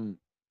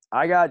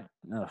 I got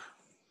I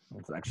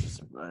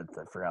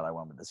forgot I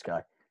went with this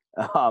guy.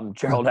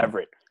 Gerald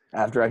Everett.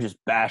 After I just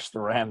bashed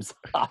the Rams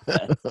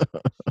offense.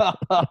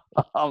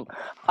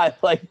 I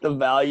like the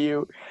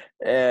value,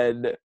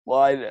 and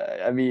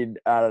I mean,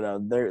 I don't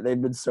know.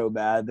 They've been so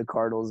bad, the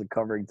Cardinals, at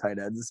covering tight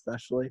ends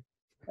especially.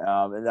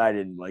 And I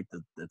didn't like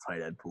the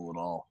tight end pool at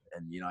all.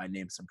 And I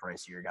named some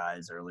pricier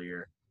guys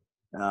earlier.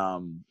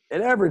 And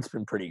Everett's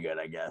been pretty good,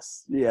 I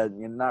guess. Yeah,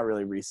 not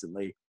really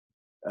recently.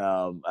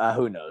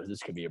 Who knows?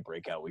 This could be a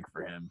breakout week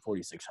for him.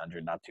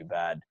 4,600, not too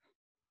bad.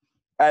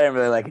 I didn't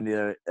really like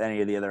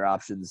any of the other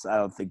options. I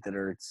don't think that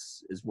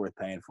Ertz is worth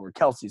paying for.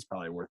 Kelsey's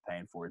probably worth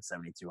paying for at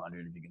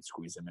 7,200 if you can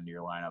squeeze him into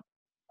your lineup.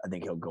 I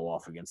think he'll go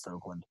off against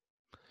Oakland.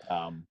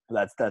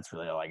 That's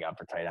really all I got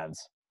for tight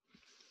ends.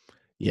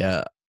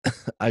 Yeah,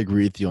 I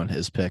agree with you on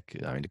his pick.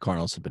 I mean, the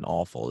Cardinals have been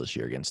awful this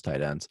year against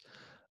tight ends.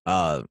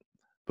 But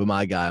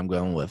my guy, I'm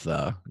going with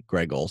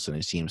Greg Olsen.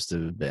 He seems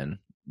to have been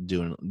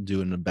doing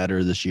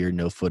better this year.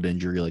 No foot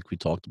injury like we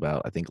talked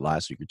about, I think,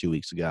 last week or 2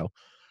 weeks ago.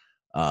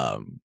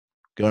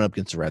 Going up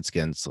against the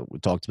Redskins, we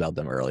talked about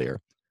them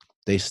earlier.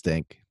 They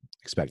stink.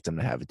 Expect them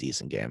to have a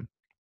decent game.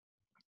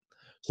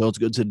 So let's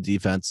go to the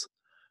defense.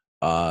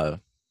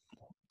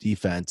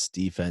 Defense.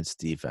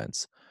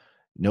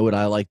 You know what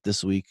I like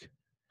this week?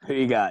 Who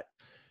you got?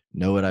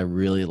 Know what I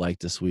really like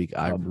this week?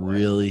 I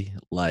really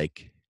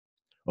like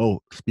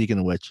 – speaking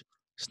of which,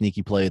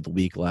 sneaky play of the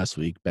week last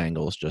week,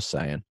 Bengals, just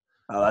saying.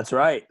 Oh, that's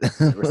right.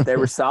 They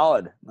were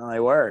solid. No, they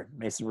were.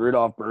 Mason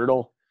Rudolph,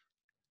 brutal.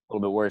 A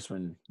little bit worse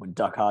when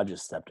Duck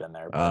Hodges stepped in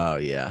there. Oh,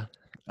 yeah.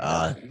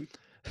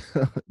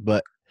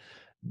 But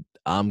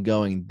I'm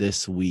going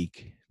this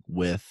week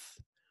with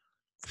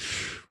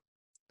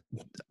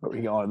 – Are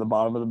we going at the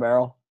bottom of the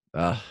barrel?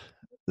 The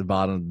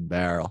bottom of the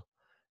barrel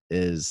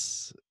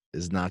is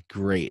not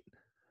great.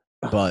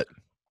 But,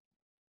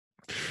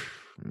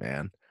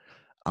 man,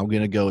 I'm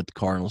going to go with the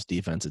Cardinals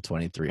defense at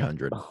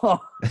 2,300.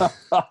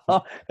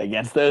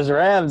 Against those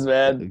Rams,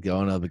 man.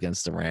 Going up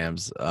against the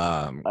Rams.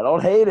 I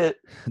don't hate it.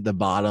 The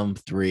bottom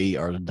three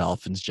are the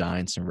Dolphins,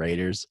 Giants, and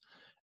Raiders.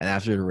 And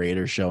after the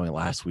Raiders showing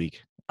last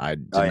week, I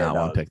do not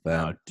want to pick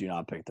them. No, do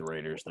not pick the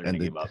Raiders. They're going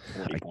to give up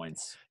 40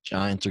 points.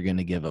 Giants are going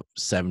to give up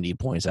 70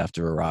 points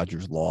after a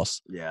Rodgers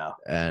loss. Yeah.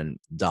 And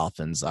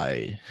Dolphins,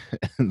 I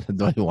don't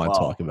even want to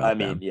talk about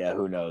them. Yeah,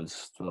 who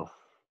knows?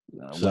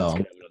 Let's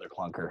get another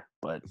clunker,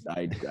 but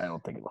I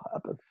don't think it will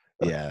happen.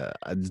 Yeah,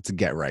 it's a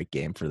get-right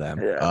game for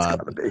them. Yeah, it's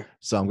got to be.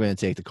 So I'm going to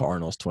take the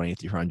Cardinals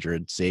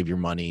 2,300, save your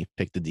money,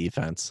 pick the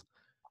defense,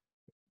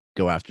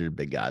 go after the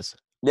big guys.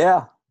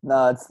 Yeah,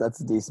 no, that's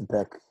a decent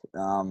pick.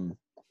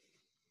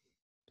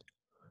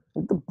 I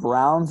think the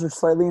Browns are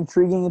slightly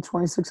intriguing at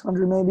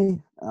 2,600 maybe,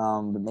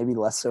 but maybe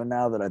less so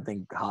now that I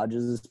think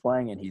Hodges is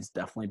playing, and he's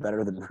definitely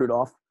better than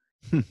Rudolph.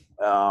 I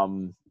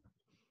don't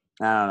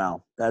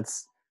know.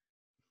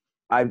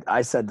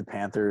 I said the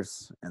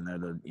Panthers, and they're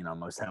the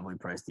most heavily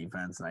priced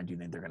defense, and I do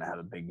think they're going to have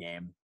a big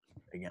game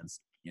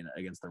against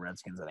the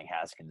Redskins. I think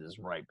Haskins is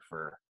ripe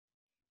for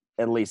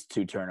at least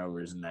 2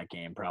 turnovers in that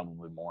game,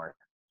 probably more.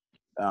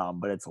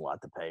 But it's a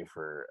lot to pay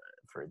for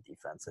a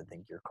defense. I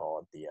think your call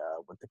at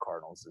with the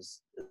Cardinals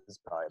is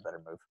probably a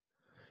better move.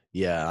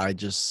 Yeah, I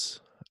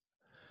just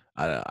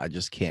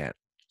can't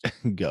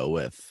go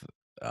with.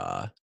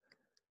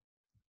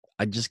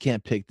 I just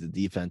can't pick the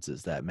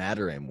defenses that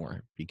matter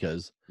anymore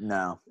because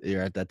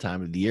you're at that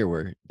time of the year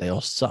where they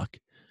all suck.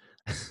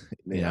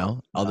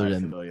 Other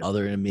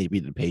than maybe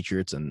the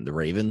Patriots and the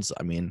Ravens.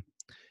 I mean,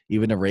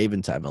 even the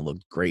Ravens haven't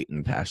looked great in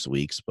the past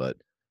weeks, but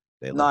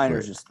they look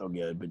Niners great. are still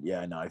good. But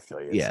yeah, no, I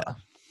feel you. Yeah,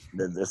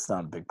 That's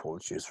not a big pool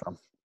to choose from.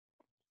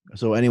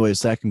 So, anyways,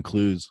 that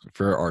concludes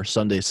for our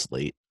Sunday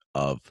slate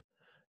of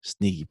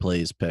sneaky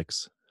plays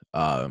picks.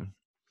 Now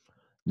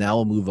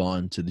we'll move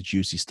on to the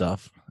juicy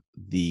stuff,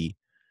 the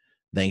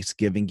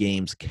Thanksgiving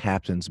games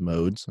captains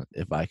modes.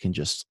 If I can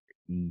just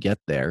get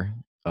there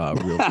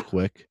real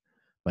quick,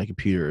 my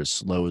computer is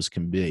slow as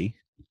can be.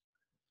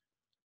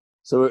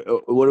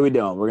 So what are we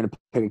doing? We're gonna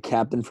pick a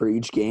captain for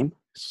each game.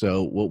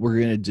 So what we're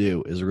gonna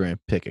do is we're gonna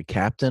pick a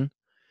captain,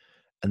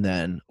 and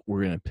then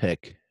we're gonna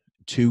pick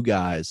 2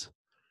 guys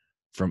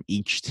from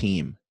each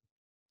team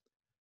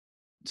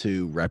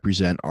to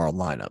represent our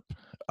lineup.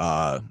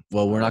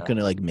 Well, we're not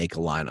gonna make a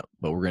lineup,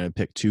 but we're gonna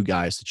pick 2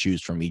 guys to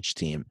choose from each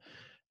team,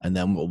 and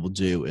then what we'll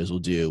do is we'll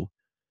do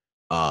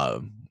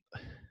a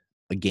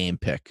game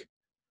pick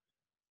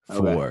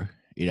for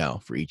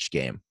for each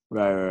game.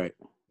 Right.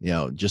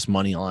 Just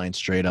money line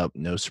straight up,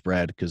 no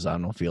spread, because I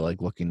don't feel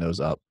like looking those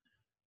up.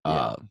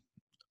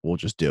 We'll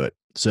just do it.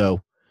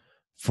 So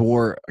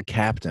for a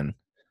captain,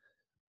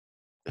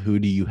 who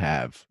do you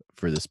have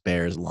for this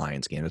Bears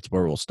Lions game? That's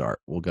where we'll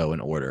start. We'll go in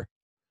order.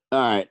 All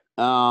right.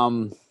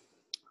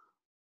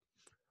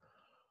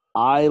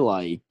 I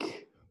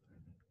like.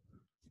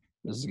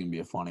 This is gonna be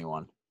a funny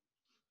one.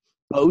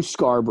 Bo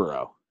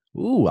Scarborough.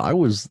 Ooh,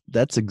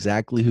 that's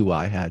exactly who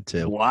I had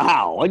too.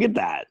 Wow, look at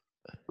that.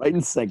 Right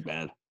in sync,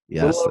 man.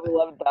 Yes. A little over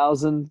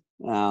 11,000,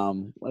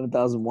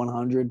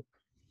 11,100.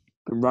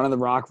 Been running the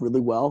rock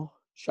really well.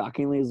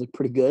 Shockingly, he's looked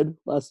pretty good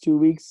last 2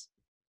 weeks.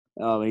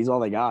 He's all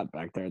they got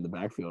back there in the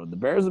backfield. The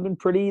Bears have been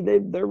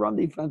their run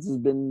defense has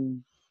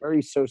been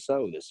very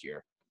so-so this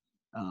year.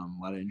 A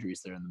lot of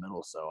injuries there in the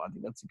middle, so I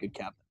think that's a good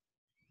captain.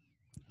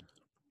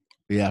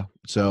 Yeah,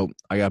 so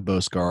I got Bo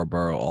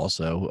Scarborough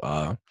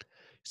also.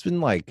 He's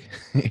been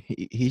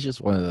he's just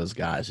one of those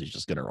guys who's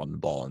just gonna run the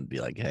ball and be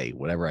like, hey,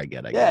 whatever I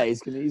get, I get.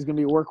 He's gonna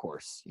be a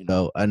workhorse.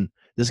 So, and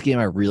this game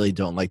I really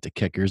don't like the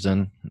kickers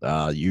in.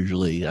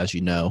 Usually, as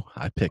you know,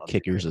 I pick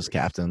kickers as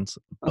captains,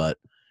 but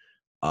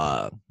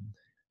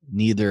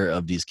neither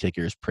of these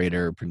kickers,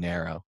 Prater or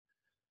Pinheiro,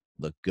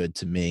 look good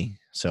to me.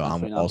 So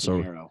I'm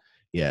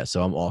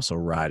also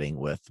riding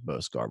with Bo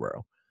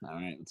Scarborough. All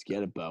right, let's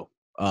get it, Bo.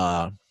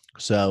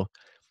 So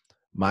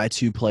my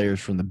 2 players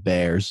from the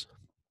Bears.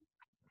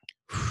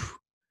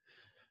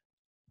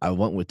 I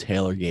went with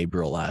Taylor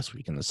Gabriel last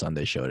week in the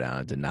Sunday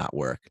Showdown. It did not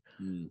work.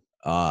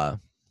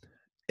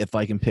 If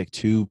I can pick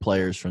 2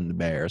 players from the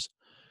Bears,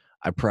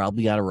 I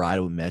probably got to ride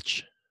with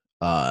Mitch.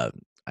 I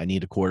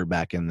need a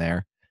quarterback in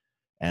there,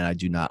 and I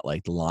do not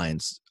like the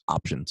Lions'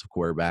 options of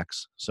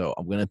quarterbacks. So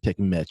I'm going to pick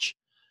Mitch.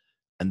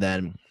 And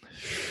then,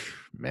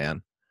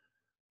 man,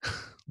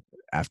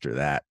 after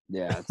that.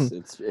 Yeah,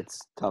 it's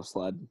tough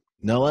sled.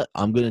 You know what?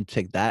 I'm going to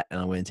take that, and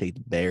I'm going to take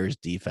the Bears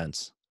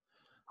defense.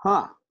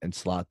 And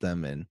slot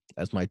them in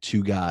as my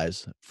 2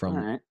 guys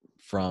from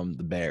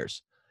the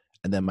Bears.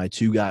 And then my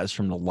 2 guys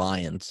from the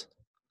Lions.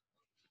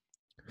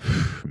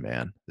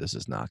 Man, this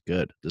is not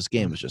good. This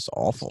game is just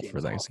awful for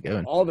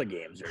Thanksgiving. All the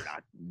games are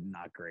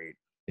not great.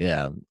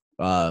 Yeah.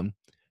 So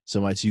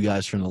my 2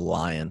 guys from the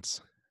Lions,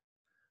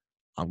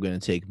 I'm going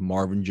to take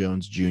Marvin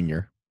Jones Jr.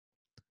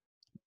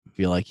 I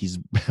feel like he's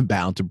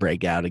bound to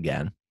break out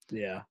again.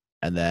 Yeah.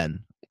 And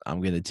then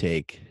I'm going to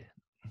take,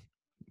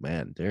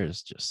 man,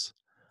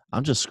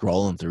 I'm just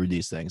scrolling through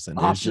these things, and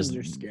options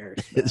are scarce.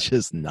 It's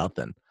just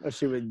nothing.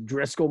 Especially with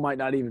Driscoll might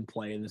not even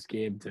play in this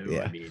game too.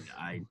 Yeah. I mean,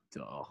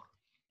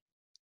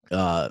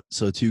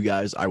 So 2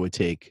 guys I would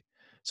take.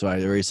 So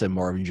I already said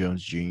Marvin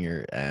Jones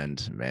Jr.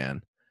 and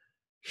man,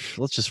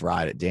 let's just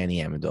ride it. Danny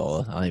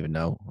Amendola. I don't even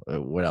know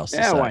what else.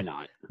 Yeah, why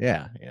not?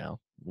 Yeah,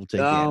 we'll take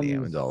Danny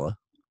Amendola.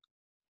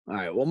 All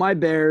right. Well, my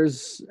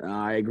Bears.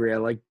 I agree. I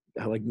like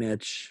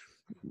Mitch.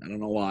 I don't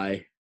know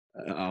why.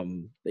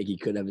 Think he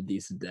could have a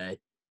decent day.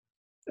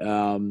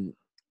 And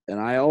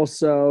I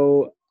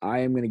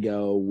am going to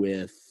go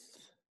with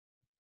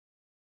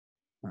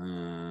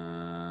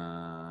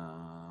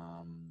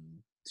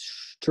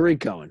Tariq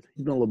Cohen.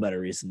 He's been a little better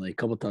recently. A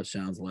couple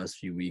touchdowns the last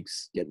few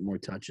weeks, getting more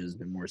touches,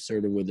 been more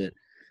assertive with it.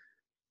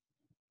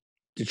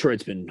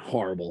 Detroit's been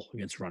horrible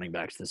against running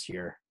backs this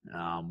year,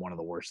 one of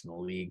the worst in the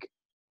league.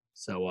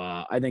 So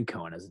I think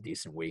Cohen has a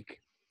decent week.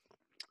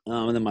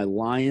 And then my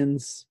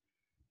Lions,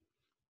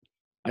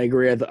 I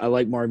agree. I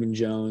like Marvin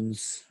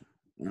Jones.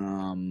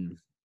 I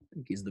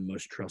think he's the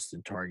most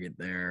trusted target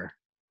there.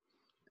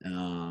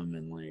 And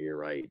you're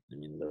right. I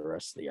mean, the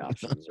rest of the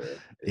options are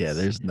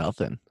there's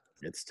nothing.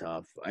 It's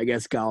tough. I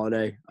guess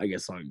Galladay. I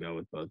guess I'll go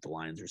with both the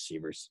Lions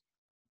receivers.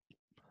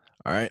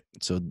 All right.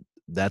 So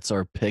that's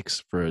our picks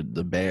for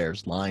the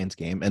Bears Lions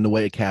game. And the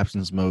way a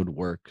captain's mode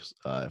works,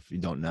 if you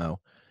don't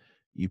know,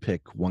 you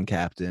pick one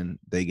captain,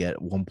 they get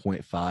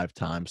 1.5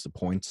 times the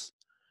points.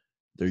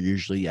 They're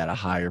usually at a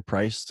higher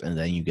price, and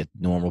then you get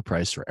the normal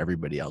price for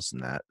everybody else in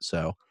that.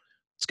 So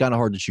it's kind of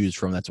hard to choose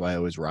from. That's why I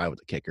always ride with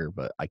the kicker,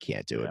 but I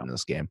can't do it in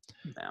this game.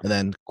 Yeah. And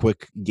then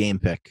quick game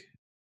pick,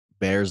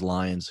 Bears,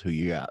 Lions, who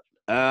you got?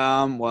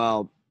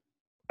 Well,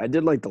 I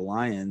did like the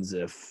Lions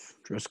if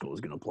Driscoll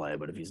was going to play,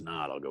 but if he's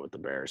not, I'll go with the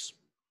Bears.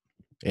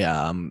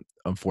 Yeah,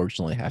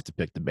 unfortunately have to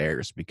pick the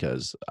Bears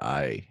because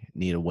I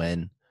need a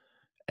win,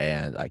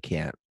 and I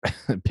can't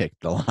pick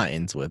the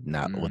Lions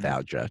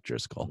without Jeff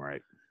Driscoll.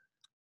 Right.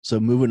 So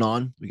moving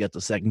on, we got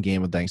the second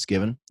game of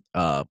Thanksgiving.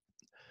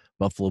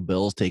 Buffalo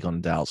Bills take on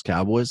the Dallas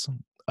Cowboys.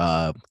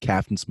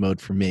 Captain's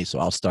mode for me, so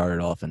I'll start it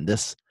off. And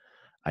this,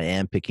 I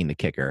am picking the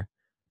kicker,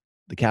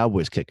 the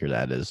Cowboys kicker,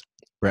 that is,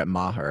 Brett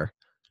Maher.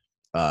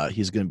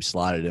 He's going to be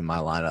slotted in my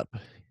lineup.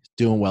 He's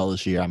doing well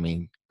this year. I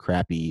mean,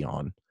 crappy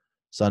on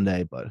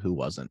Sunday, but who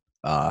wasn't?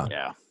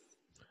 Yeah.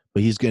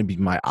 But he's going to be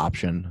my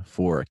option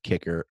for a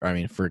kicker.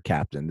 For a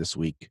captain this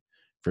week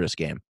for this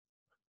game.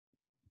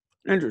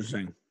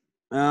 Interesting.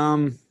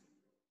 Yeah,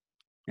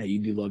 you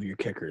do love your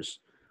kickers.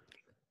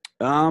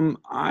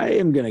 I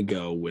am gonna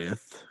go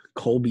with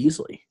Cole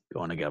Beasley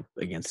going up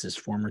against his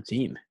former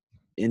team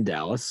in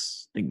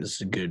Dallas. I think this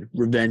is a good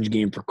revenge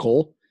game for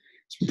Cole.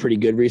 It's been pretty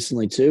good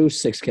recently too.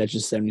 6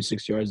 catches,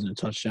 76 yards, and a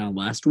touchdown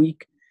last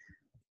week.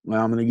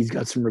 Well, I think he's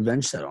got some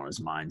revenge set on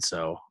his mind,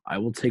 so I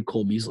will take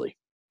Cole Beasley.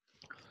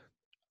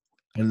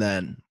 And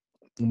then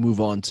we'll move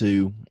on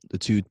to the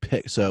two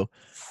picks. So,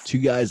 two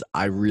guys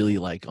I really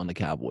like on the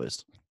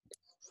Cowboys.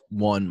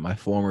 One, my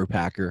former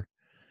Packer,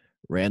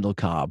 Randall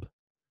Cobb.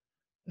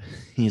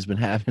 He's been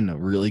having a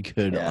really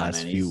good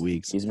last few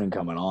weeks. He's been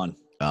coming on.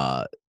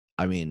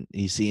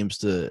 He seems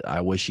to.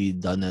 I wish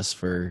he'd done this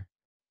for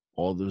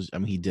all those.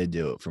 He did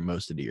do it for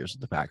most of the years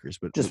with the Packers,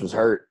 but just was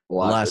hurt. The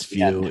last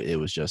few, it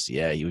was just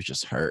he was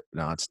just hurt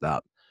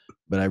nonstop.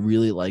 But I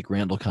really like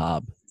Randall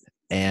Cobb,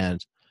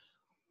 and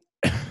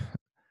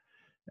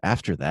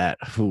after that,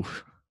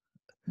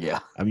 yeah.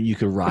 You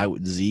could ride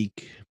with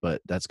Zeke,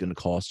 but that's going to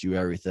cost you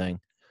everything.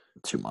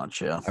 Too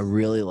much, yeah. I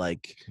really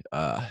like,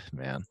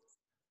 man.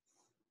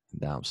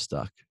 Now I'm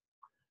stuck.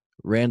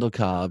 Randall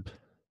Cobb.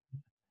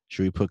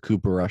 Should we put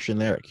Cooper Rush in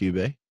there at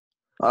QB?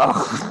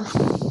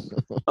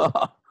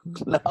 Oh,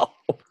 no.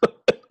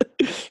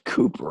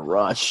 Cooper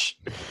Rush.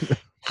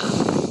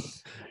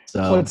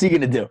 So what's he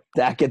going to do?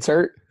 Dak gets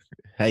hurt?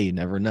 Hey, you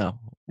never know.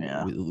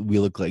 Yeah. We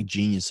look like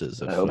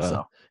geniuses if I hope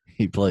so.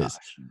 He plays.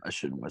 I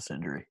shouldn't miss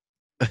injury.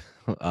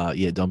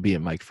 Don't be a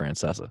Mike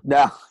Francesa.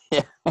 No.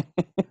 Yeah.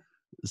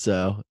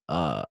 So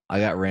I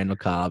got Randall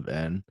Cobb,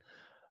 and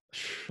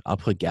I'll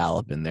put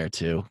Gallup in there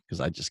too because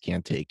I just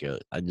can't take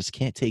it. I just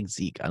can't take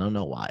Zeke. I don't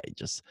know why. And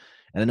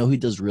I know he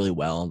does really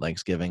well on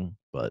Thanksgiving,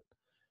 but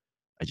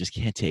I just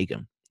can't take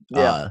him.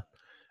 Yeah.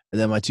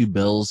 And then my two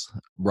Bills,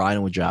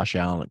 riding with Josh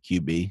Allen at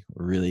QB.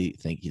 Really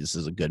think this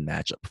is a good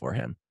matchup for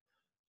him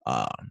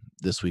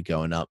this week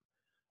going up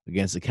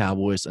against the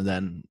Cowboys. And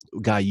then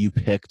guy you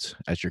picked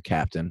as your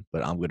captain,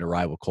 but I'm going to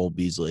ride with Cole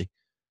Beasley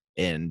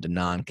in the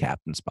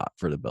non-captain spot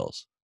for the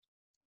Bills.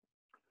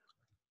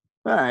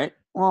 All right.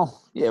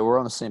 Well, yeah, we're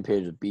on the same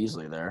page with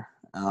Beasley there.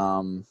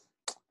 I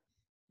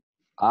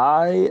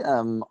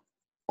am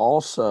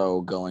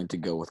also going to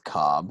go with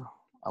Cobb.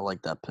 I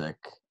like that pick,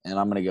 and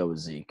I'm going to go with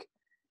Zeke.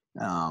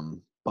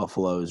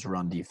 Buffalo's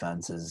run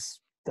defense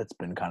that's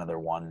been kind of their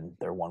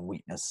one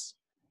weakness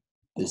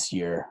this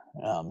year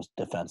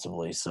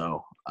defensively.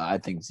 So I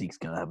think Zeke's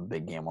going to have a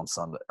big game on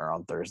Sunday or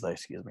on Thursday.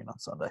 Excuse me,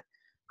 not Sunday.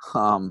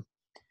 And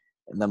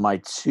then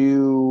my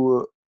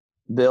two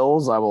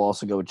Bills, I will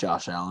also go with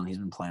Josh Allen. He's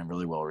been playing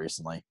really well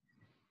recently.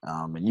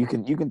 And you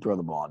can throw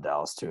the ball on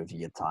Dallas too if you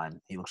get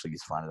time. He looks like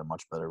he's finding a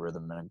much better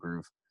rhythm and a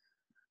groove.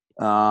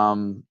 I'll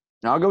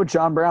go with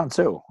John Brown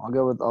too. I'll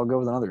go with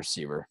another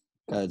receiver.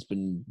 It's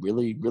been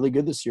really, really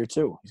good this year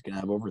too. He's gonna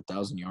have over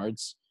 1,000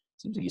 yards.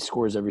 Seems like he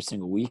scores every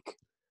single week.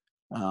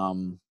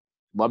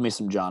 Love me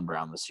some John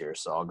Brown this year,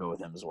 so I'll go with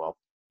him as well.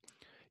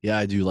 Yeah,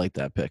 I do like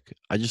that pick.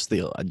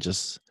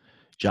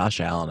 Josh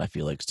Allen, I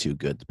feel like is too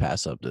good to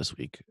pass up this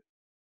week.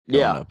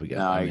 Yeah,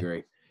 I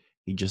agree.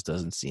 He just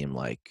doesn't seem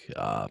like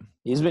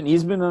he's been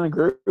in a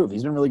groove.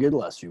 He's been really good the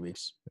last few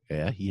weeks.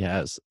 Yeah, he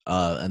has.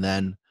 And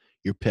then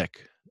your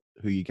pick,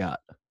 who you got?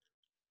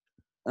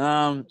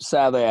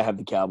 Sadly, I have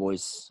the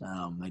Cowboys.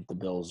 I think the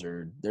Bills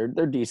they're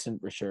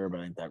decent for sure, but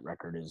I think that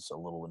record is a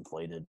little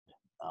inflated.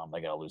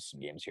 They got to lose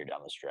some games here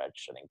down the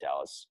stretch. I think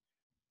Dallas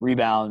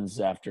rebounds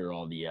after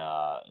all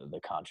the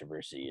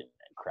controversy and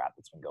crap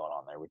that's been going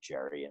on there with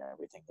Jerry and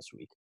everything this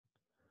week.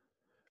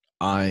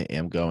 I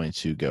am going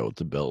to go with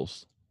the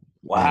Bills.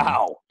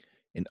 Wow.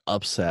 An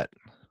upset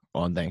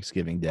on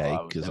Thanksgiving Day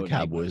because the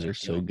Cowboys are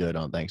so good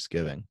on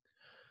Thanksgiving.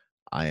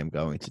 I am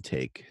going to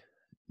take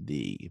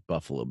the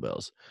Buffalo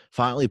Bills.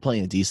 Finally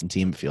playing a decent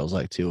team, it feels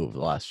like, too, over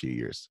the last few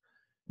years.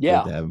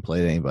 Yeah. They haven't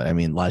played anybody. I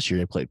mean, last year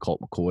they played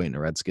Colt McCoy and the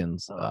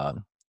Redskins.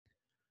 So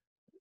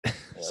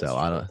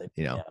I don't,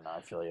 Yeah, no, I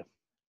feel you.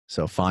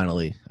 So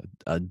finally,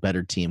 a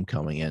better team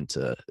coming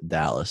into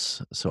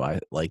Dallas. So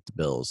I like the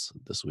Bills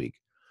this week.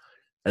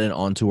 And then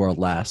on to our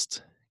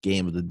last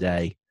game of the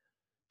day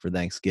for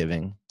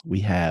Thanksgiving.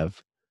 We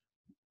have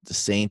the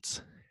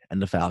Saints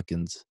and the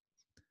Falcons.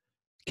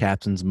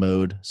 Captain's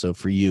mode. So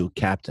for you,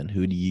 Captain,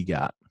 who do you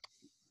got?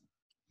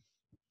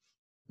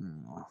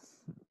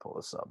 Pull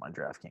this up. My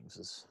DraftKings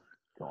is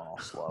going all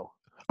slow.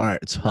 All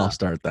right, so I'll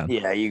start then.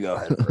 Yeah, you go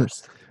ahead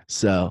first.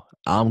 So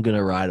I'm going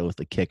to ride it with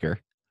the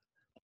kicker.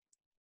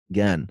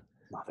 Again,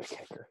 Another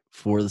kicker.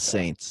 for the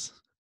Saints,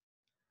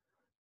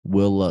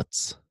 Will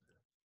Lutz.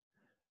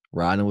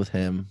 Riding with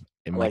him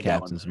in I my like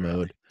that one captain's better, I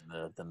mode.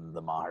 think, than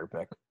the Maher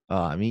pick.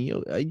 I mean,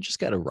 you just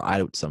got to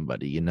ride with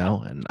somebody, and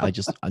I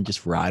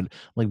just ride. I'm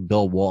like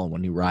Bill Walton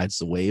when he rides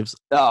the waves.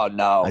 Oh,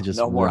 no. I just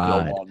No more Bill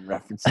ride. Walton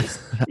references.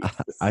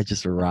 Jesus. I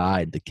just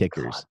ride the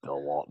kickers God,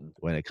 Bill Walton.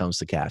 when it comes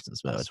to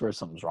captain's I mode. swear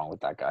something's wrong with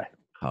that guy.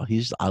 Oh,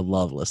 I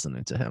love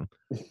listening to him.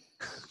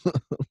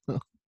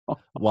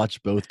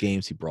 Watch both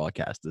games he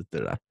broadcasted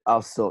today.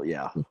 I'll still,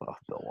 yeah. Oh,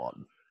 Bill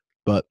Walton.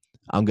 But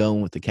I'm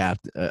going with the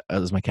captain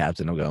as my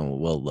captain. I'm going with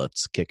Will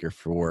Lutz, kicker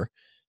for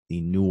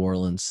the New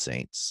Orleans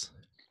Saints.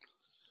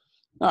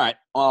 All right.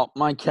 Well,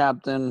 my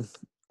captain,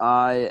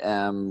 I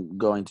am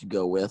going to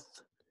go with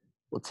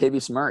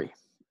Latavius Murray.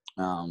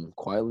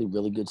 Quietly,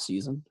 really good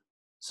season.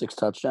 6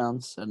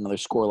 touchdowns. Had another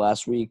score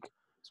last week.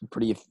 He's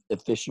pretty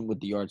efficient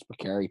with the yards per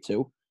carry,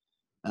 too.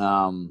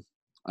 I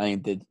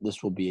think that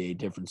this will be a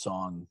different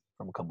song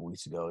from a couple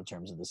weeks ago in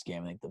terms of this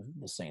game. I think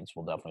the Saints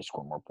will definitely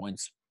score more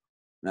points.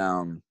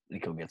 I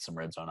think he'll get some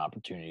red zone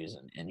opportunities,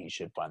 and he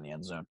should find the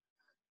end zone.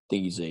 I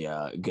think he's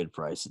a good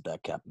price at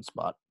that captain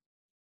spot.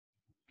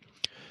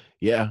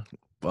 Yeah,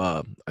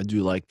 I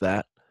do like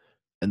that.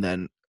 And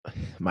then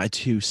my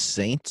 2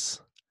 Saints,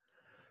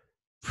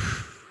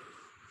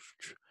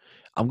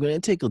 I'm going to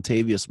take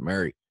Latavius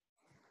Murray.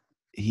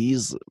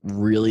 He's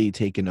really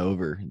taken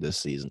over this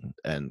season,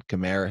 and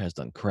Kamara has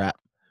done crap,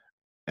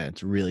 and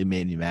it's really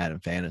made me mad in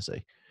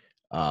fantasy.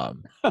 But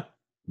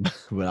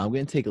I'm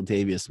going to take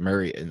Latavius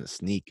Murray in the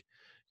sneak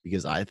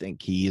because I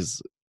think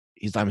he's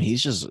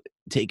just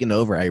taken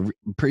over.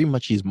 Pretty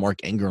much he's Mark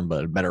Ingram,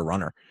 but a better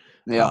runner.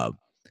 Yeah.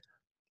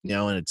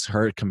 And it's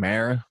hurt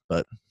Kamara,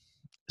 but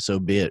so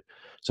be it.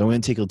 So I'm going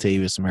to take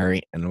Latavius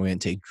Murray, and I'm going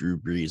to take Drew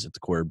Brees at the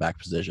quarterback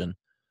position.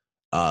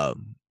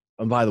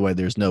 And by the way,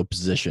 there's no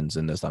positions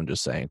in this. I'm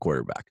just saying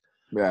quarterback.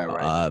 Yeah,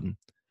 right. And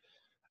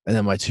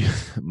then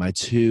my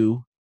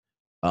two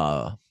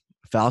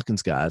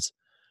Falcons guys.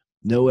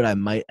 Know what I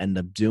might end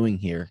up doing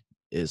here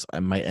is I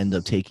might end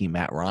up taking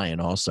Matt Ryan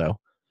also,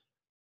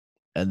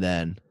 and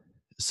then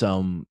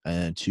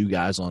 2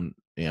 guys on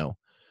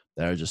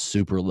that are just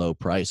super low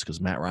price because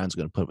Matt Ryan's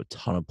going to put up a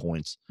ton of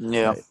points.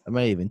 Yeah. I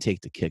might even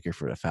take the kicker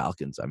for the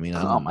Falcons. I mean,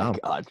 Oh my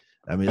God.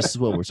 I mean, this is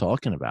what we're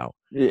talking about.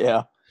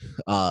 Yeah.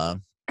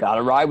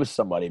 Gotta ride with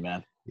somebody,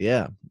 man.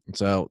 Yeah.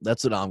 So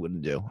that's what I'm going to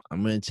do.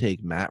 I'm going to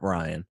take Matt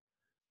Ryan,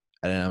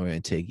 and then I'm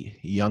going to take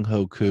Young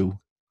Ho Koo,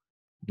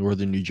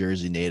 Northern New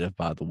Jersey native,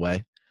 by the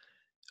way,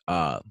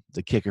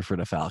 the kicker for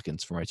the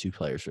Falcons, for my 2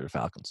 players for the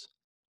Falcons.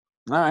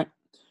 All right.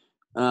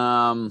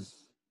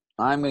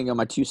 I'm going to go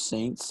my 2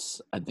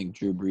 Saints. I think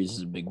Drew Brees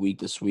is a big week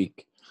this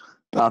week.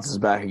 Bounces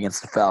back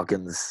against the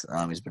Falcons.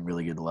 He's been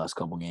really good the last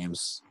couple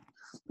games.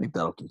 I think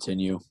that'll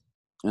continue.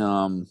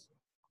 I'm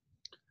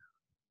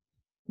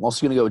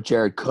also going to go with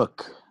Jared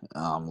Cook.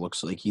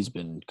 Looks like he's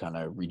been kind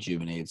of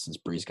rejuvenated since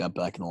Brees got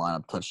back in the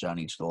lineup. Touchdown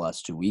each of the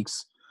last 2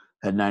 weeks.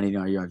 Had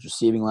 99 yards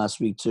receiving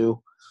last week,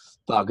 too.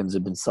 Falcons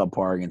have been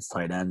subpar against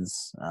tight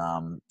ends.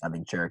 I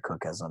think Jared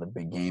Cook has another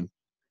big game.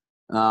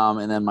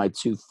 And then my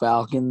 2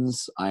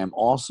 Falcons, I am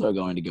also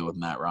going to go with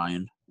Matt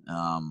Ryan.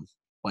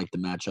 Like the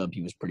matchup,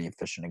 he was pretty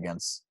efficient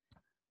against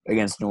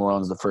New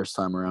Orleans the first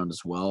time around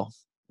as well.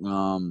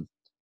 The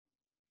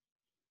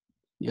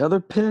other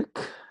pick,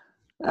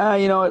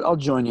 you know what? I'll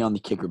join you on the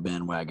kicker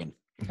bandwagon.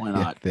 Why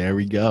not? Yeah, there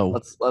we go.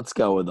 Let's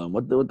go with them.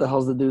 What the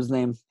hell's the dude's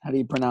name? How do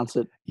you pronounce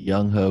it?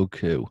 Young Ho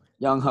Koo.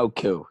 Young Ho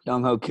Koo.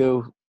 Young Ho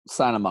Koo.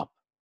 Sign him up.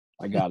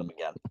 I got him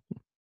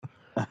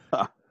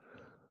again.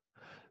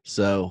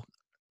 So,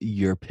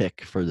 your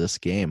pick for this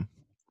game?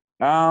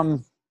 I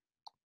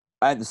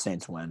had the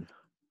Saints win.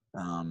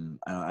 I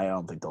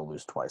don't think they'll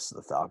lose twice to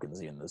the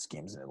Falcons. Even this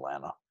game's in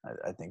Atlanta.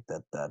 I think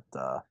that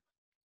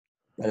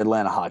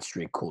Atlanta hot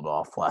streak cooled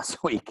off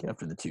last week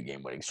after the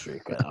 2-game winning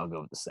streak. I'll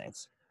go with the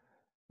Saints.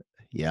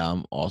 Yeah,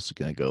 I'm also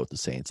going to go with the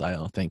Saints. I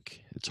don't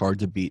think it's hard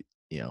to beat.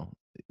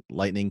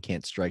 Lightning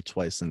can't strike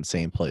twice in the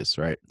same place,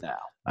 right? No.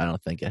 I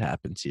don't think it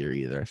happens here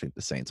either. I think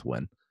the Saints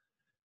win.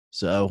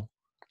 So,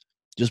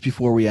 just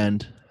before we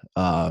end,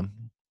 I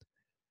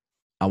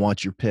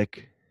want your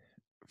pick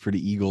for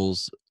the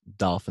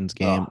Eagles-Dolphins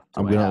game.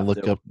 I'm going to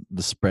look up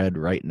the spread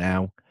right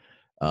now.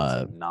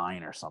 It's like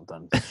 9 or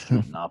something.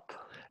 Shooting up.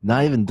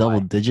 Not even double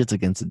digits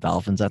against the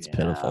Dolphins. That's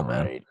pitiful,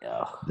 man. Right.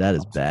 Yeah. That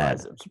is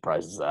bad. I'm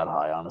surprised it's that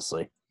high,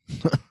 honestly.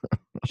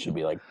 Should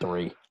be like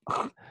 3.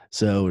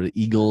 So the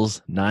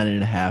Eagles,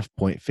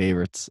 9.5-point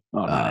favorites. Oh,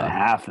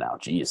 9.5 now.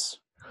 Jeez.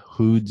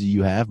 Who do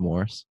you have,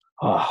 Morris?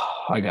 Oh,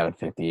 I gotta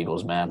pick the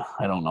Eagles, man.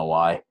 I don't know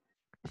why.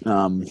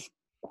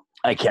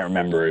 I can't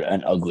remember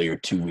an uglier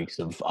 2 weeks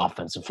of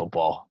offensive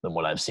football than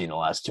what I've seen the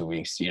last 2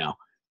 weeks.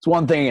 It's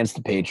one thing against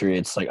the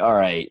Patriots. Like, all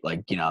right,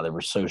 they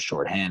were so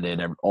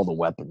shorthanded. All the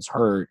weapons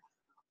hurt.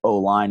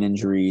 O-line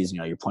injuries.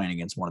 You're playing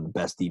against one of the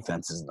best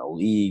defenses in the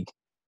league.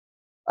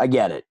 I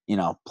get it.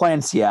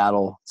 Playing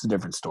Seattle, it's a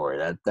different story.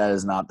 That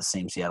is not the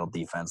same Seattle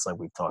defense like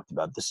we've talked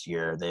about this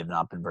year. They've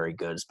not been very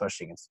good,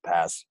 especially against the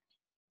pass.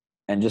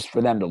 And just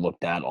for them to look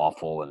that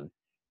awful and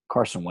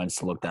Carson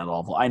Wentz looked that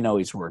awful. I know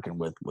he's working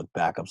with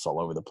backups all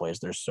over the place.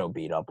 They're so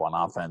beat up on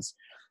offense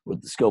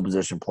with the skill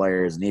position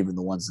players, and even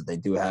the ones that they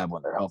do have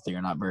when they're healthy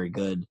are not very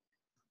good.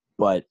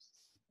 But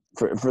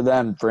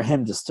for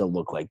him to still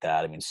look like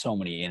that, I mean, so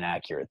many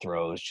inaccurate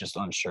throws, just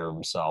unsure of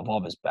himself,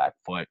 off his back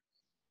foot.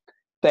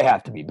 They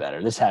have to be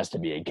better. This has to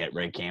be a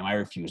get-right game. I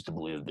refuse to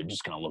believe they're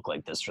just going to look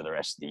like this for the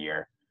rest of the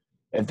year.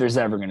 If there's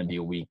ever going to be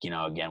a week,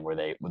 again, where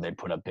they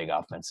put up big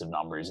offensive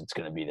numbers, it's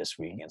going to be this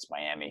week against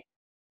Miami.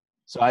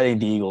 So I think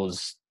the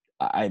Eagles.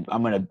 I'm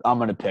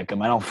gonna pick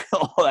them. I don't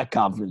feel all that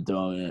confident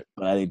doing it,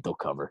 but I think they'll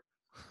cover.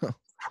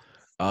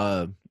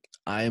 I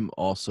am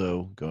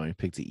also going to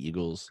pick the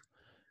Eagles.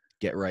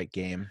 Get right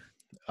game.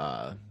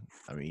 I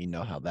mean, you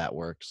know how that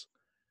works.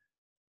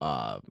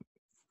 I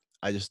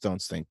just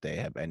don't think they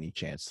have any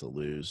chance to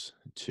lose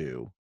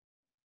to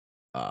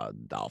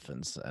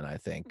Dolphins, and I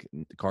think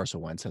Carson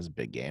Wentz has a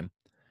big game.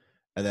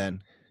 And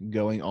then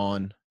going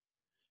on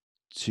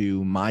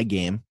to my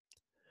game,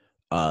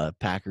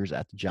 Packers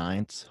at the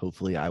Giants.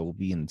 Hopefully, I will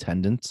be in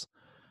attendance.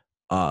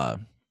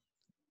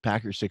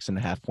 Packers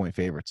 6.5-point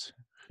favorites.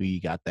 Who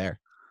you got there?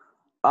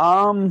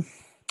 I'm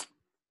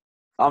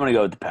gonna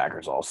go with the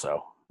Packers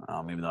also.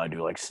 Even though I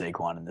do like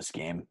Saquon in this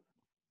game,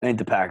 I think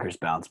the Packers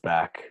bounce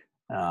back.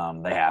 They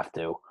have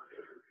to.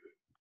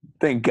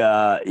 Think,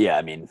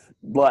 I mean,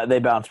 they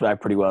bounced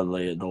back pretty well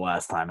the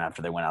last time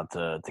after they went out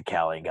to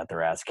Cali and got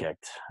their ass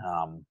kicked.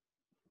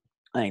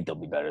 I think they'll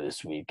be better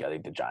this week. I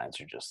think the Giants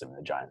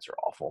are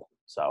awful.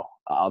 So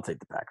I'll take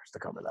the Packers to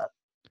cover that.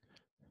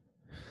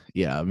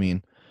 Yeah, I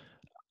mean,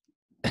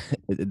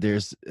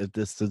 this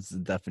is the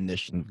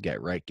definition of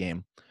get right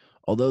game.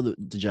 Although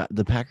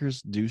the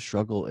Packers do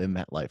struggle in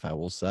MetLife, I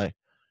will say,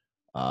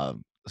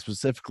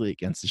 specifically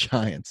against the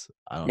Giants.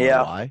 I don't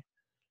know why,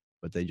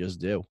 but they just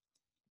do.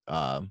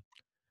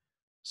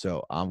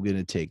 So I'm going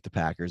to take the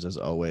Packers as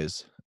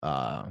always.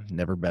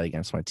 Never bet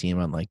against my team,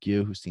 unlike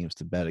you, who seems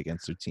to bet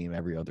against their team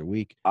every other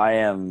week. I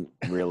am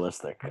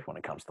realistic when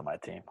it comes to my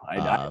team.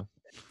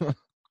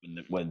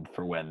 When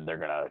they're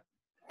going to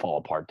fall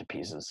apart to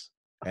pieces.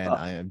 And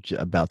I am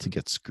about to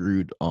get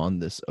screwed on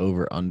this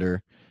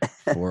over-under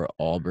for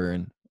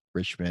Auburn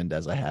Richmond,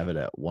 as I have it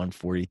at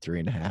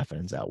 143.5,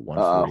 and it's at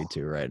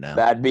 142 right now.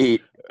 Bad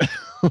beat.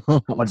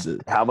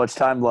 How much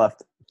time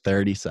left?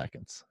 30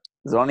 seconds.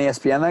 Is it on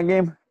ESPN, that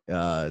game?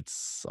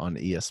 It's on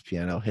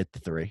ESPN. I'll hit the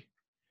 3.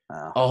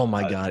 Oh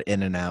my God,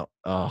 in and out.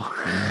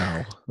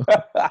 Oh,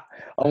 no.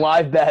 A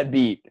live bad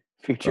beat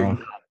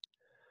featuring.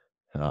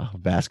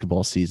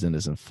 Basketball season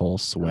is in full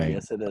swing.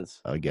 Yes, it is.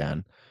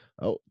 Again.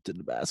 Oh, to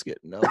the basket.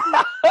 No.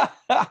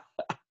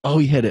 Oh,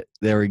 he hit it.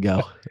 There we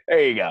go.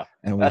 There you go.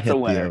 And we That's hit a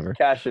winner. the over.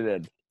 Cash it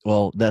in.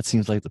 Well, that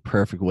seems like the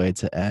perfect way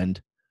to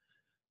end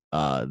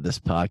this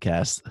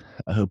podcast.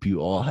 I hope you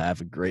all have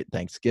a great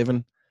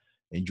Thanksgiving.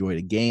 Enjoy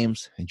the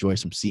games. Enjoy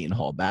some Seton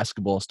Hall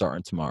basketball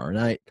starting tomorrow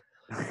night.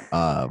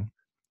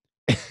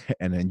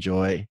 And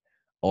enjoy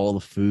all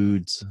the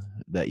foods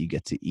that you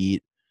get to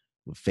eat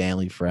with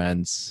family,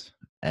 friends,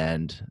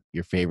 and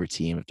your favorite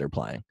team if they're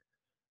playing.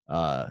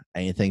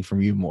 Anything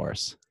from you,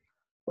 Morris?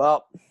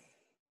 Well,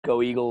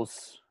 go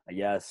Eagles, I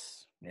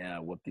guess. Yeah,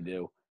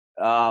 whoop-de-doo.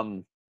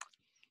 Now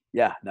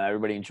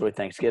everybody enjoy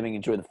Thanksgiving.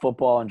 Enjoy the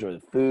football. Enjoy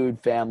the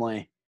food,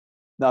 family.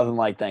 Nothing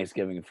like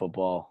Thanksgiving and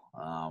football.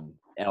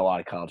 And a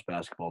lot of college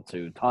basketball,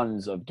 too.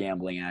 Tons of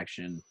gambling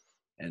action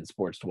and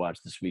sports to watch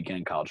this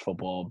weekend. College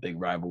football, big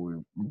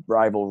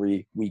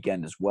rivalry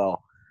weekend as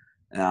well.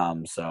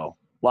 So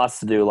lots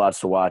to do, lots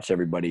to watch.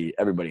 Everybody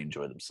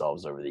enjoy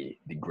themselves over the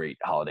great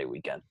holiday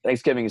weekend.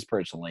 Thanksgiving is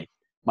personally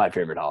my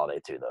favorite holiday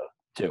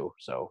too.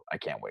 So I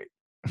can't wait.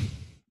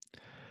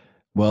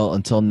 Well,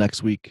 until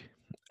next week,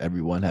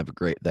 everyone have a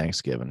great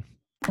Thanksgiving.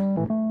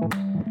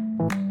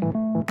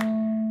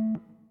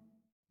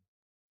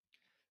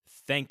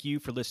 Thank you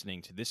for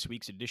listening to this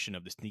week's edition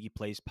of the Sneaky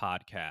Plays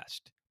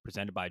podcast,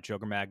 presented by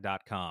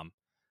JokerMag.com,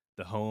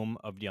 the home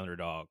of the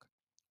underdog.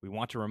 We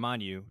want to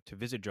remind you to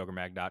visit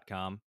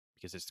JokerMag.com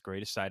because it's the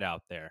greatest site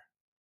out there.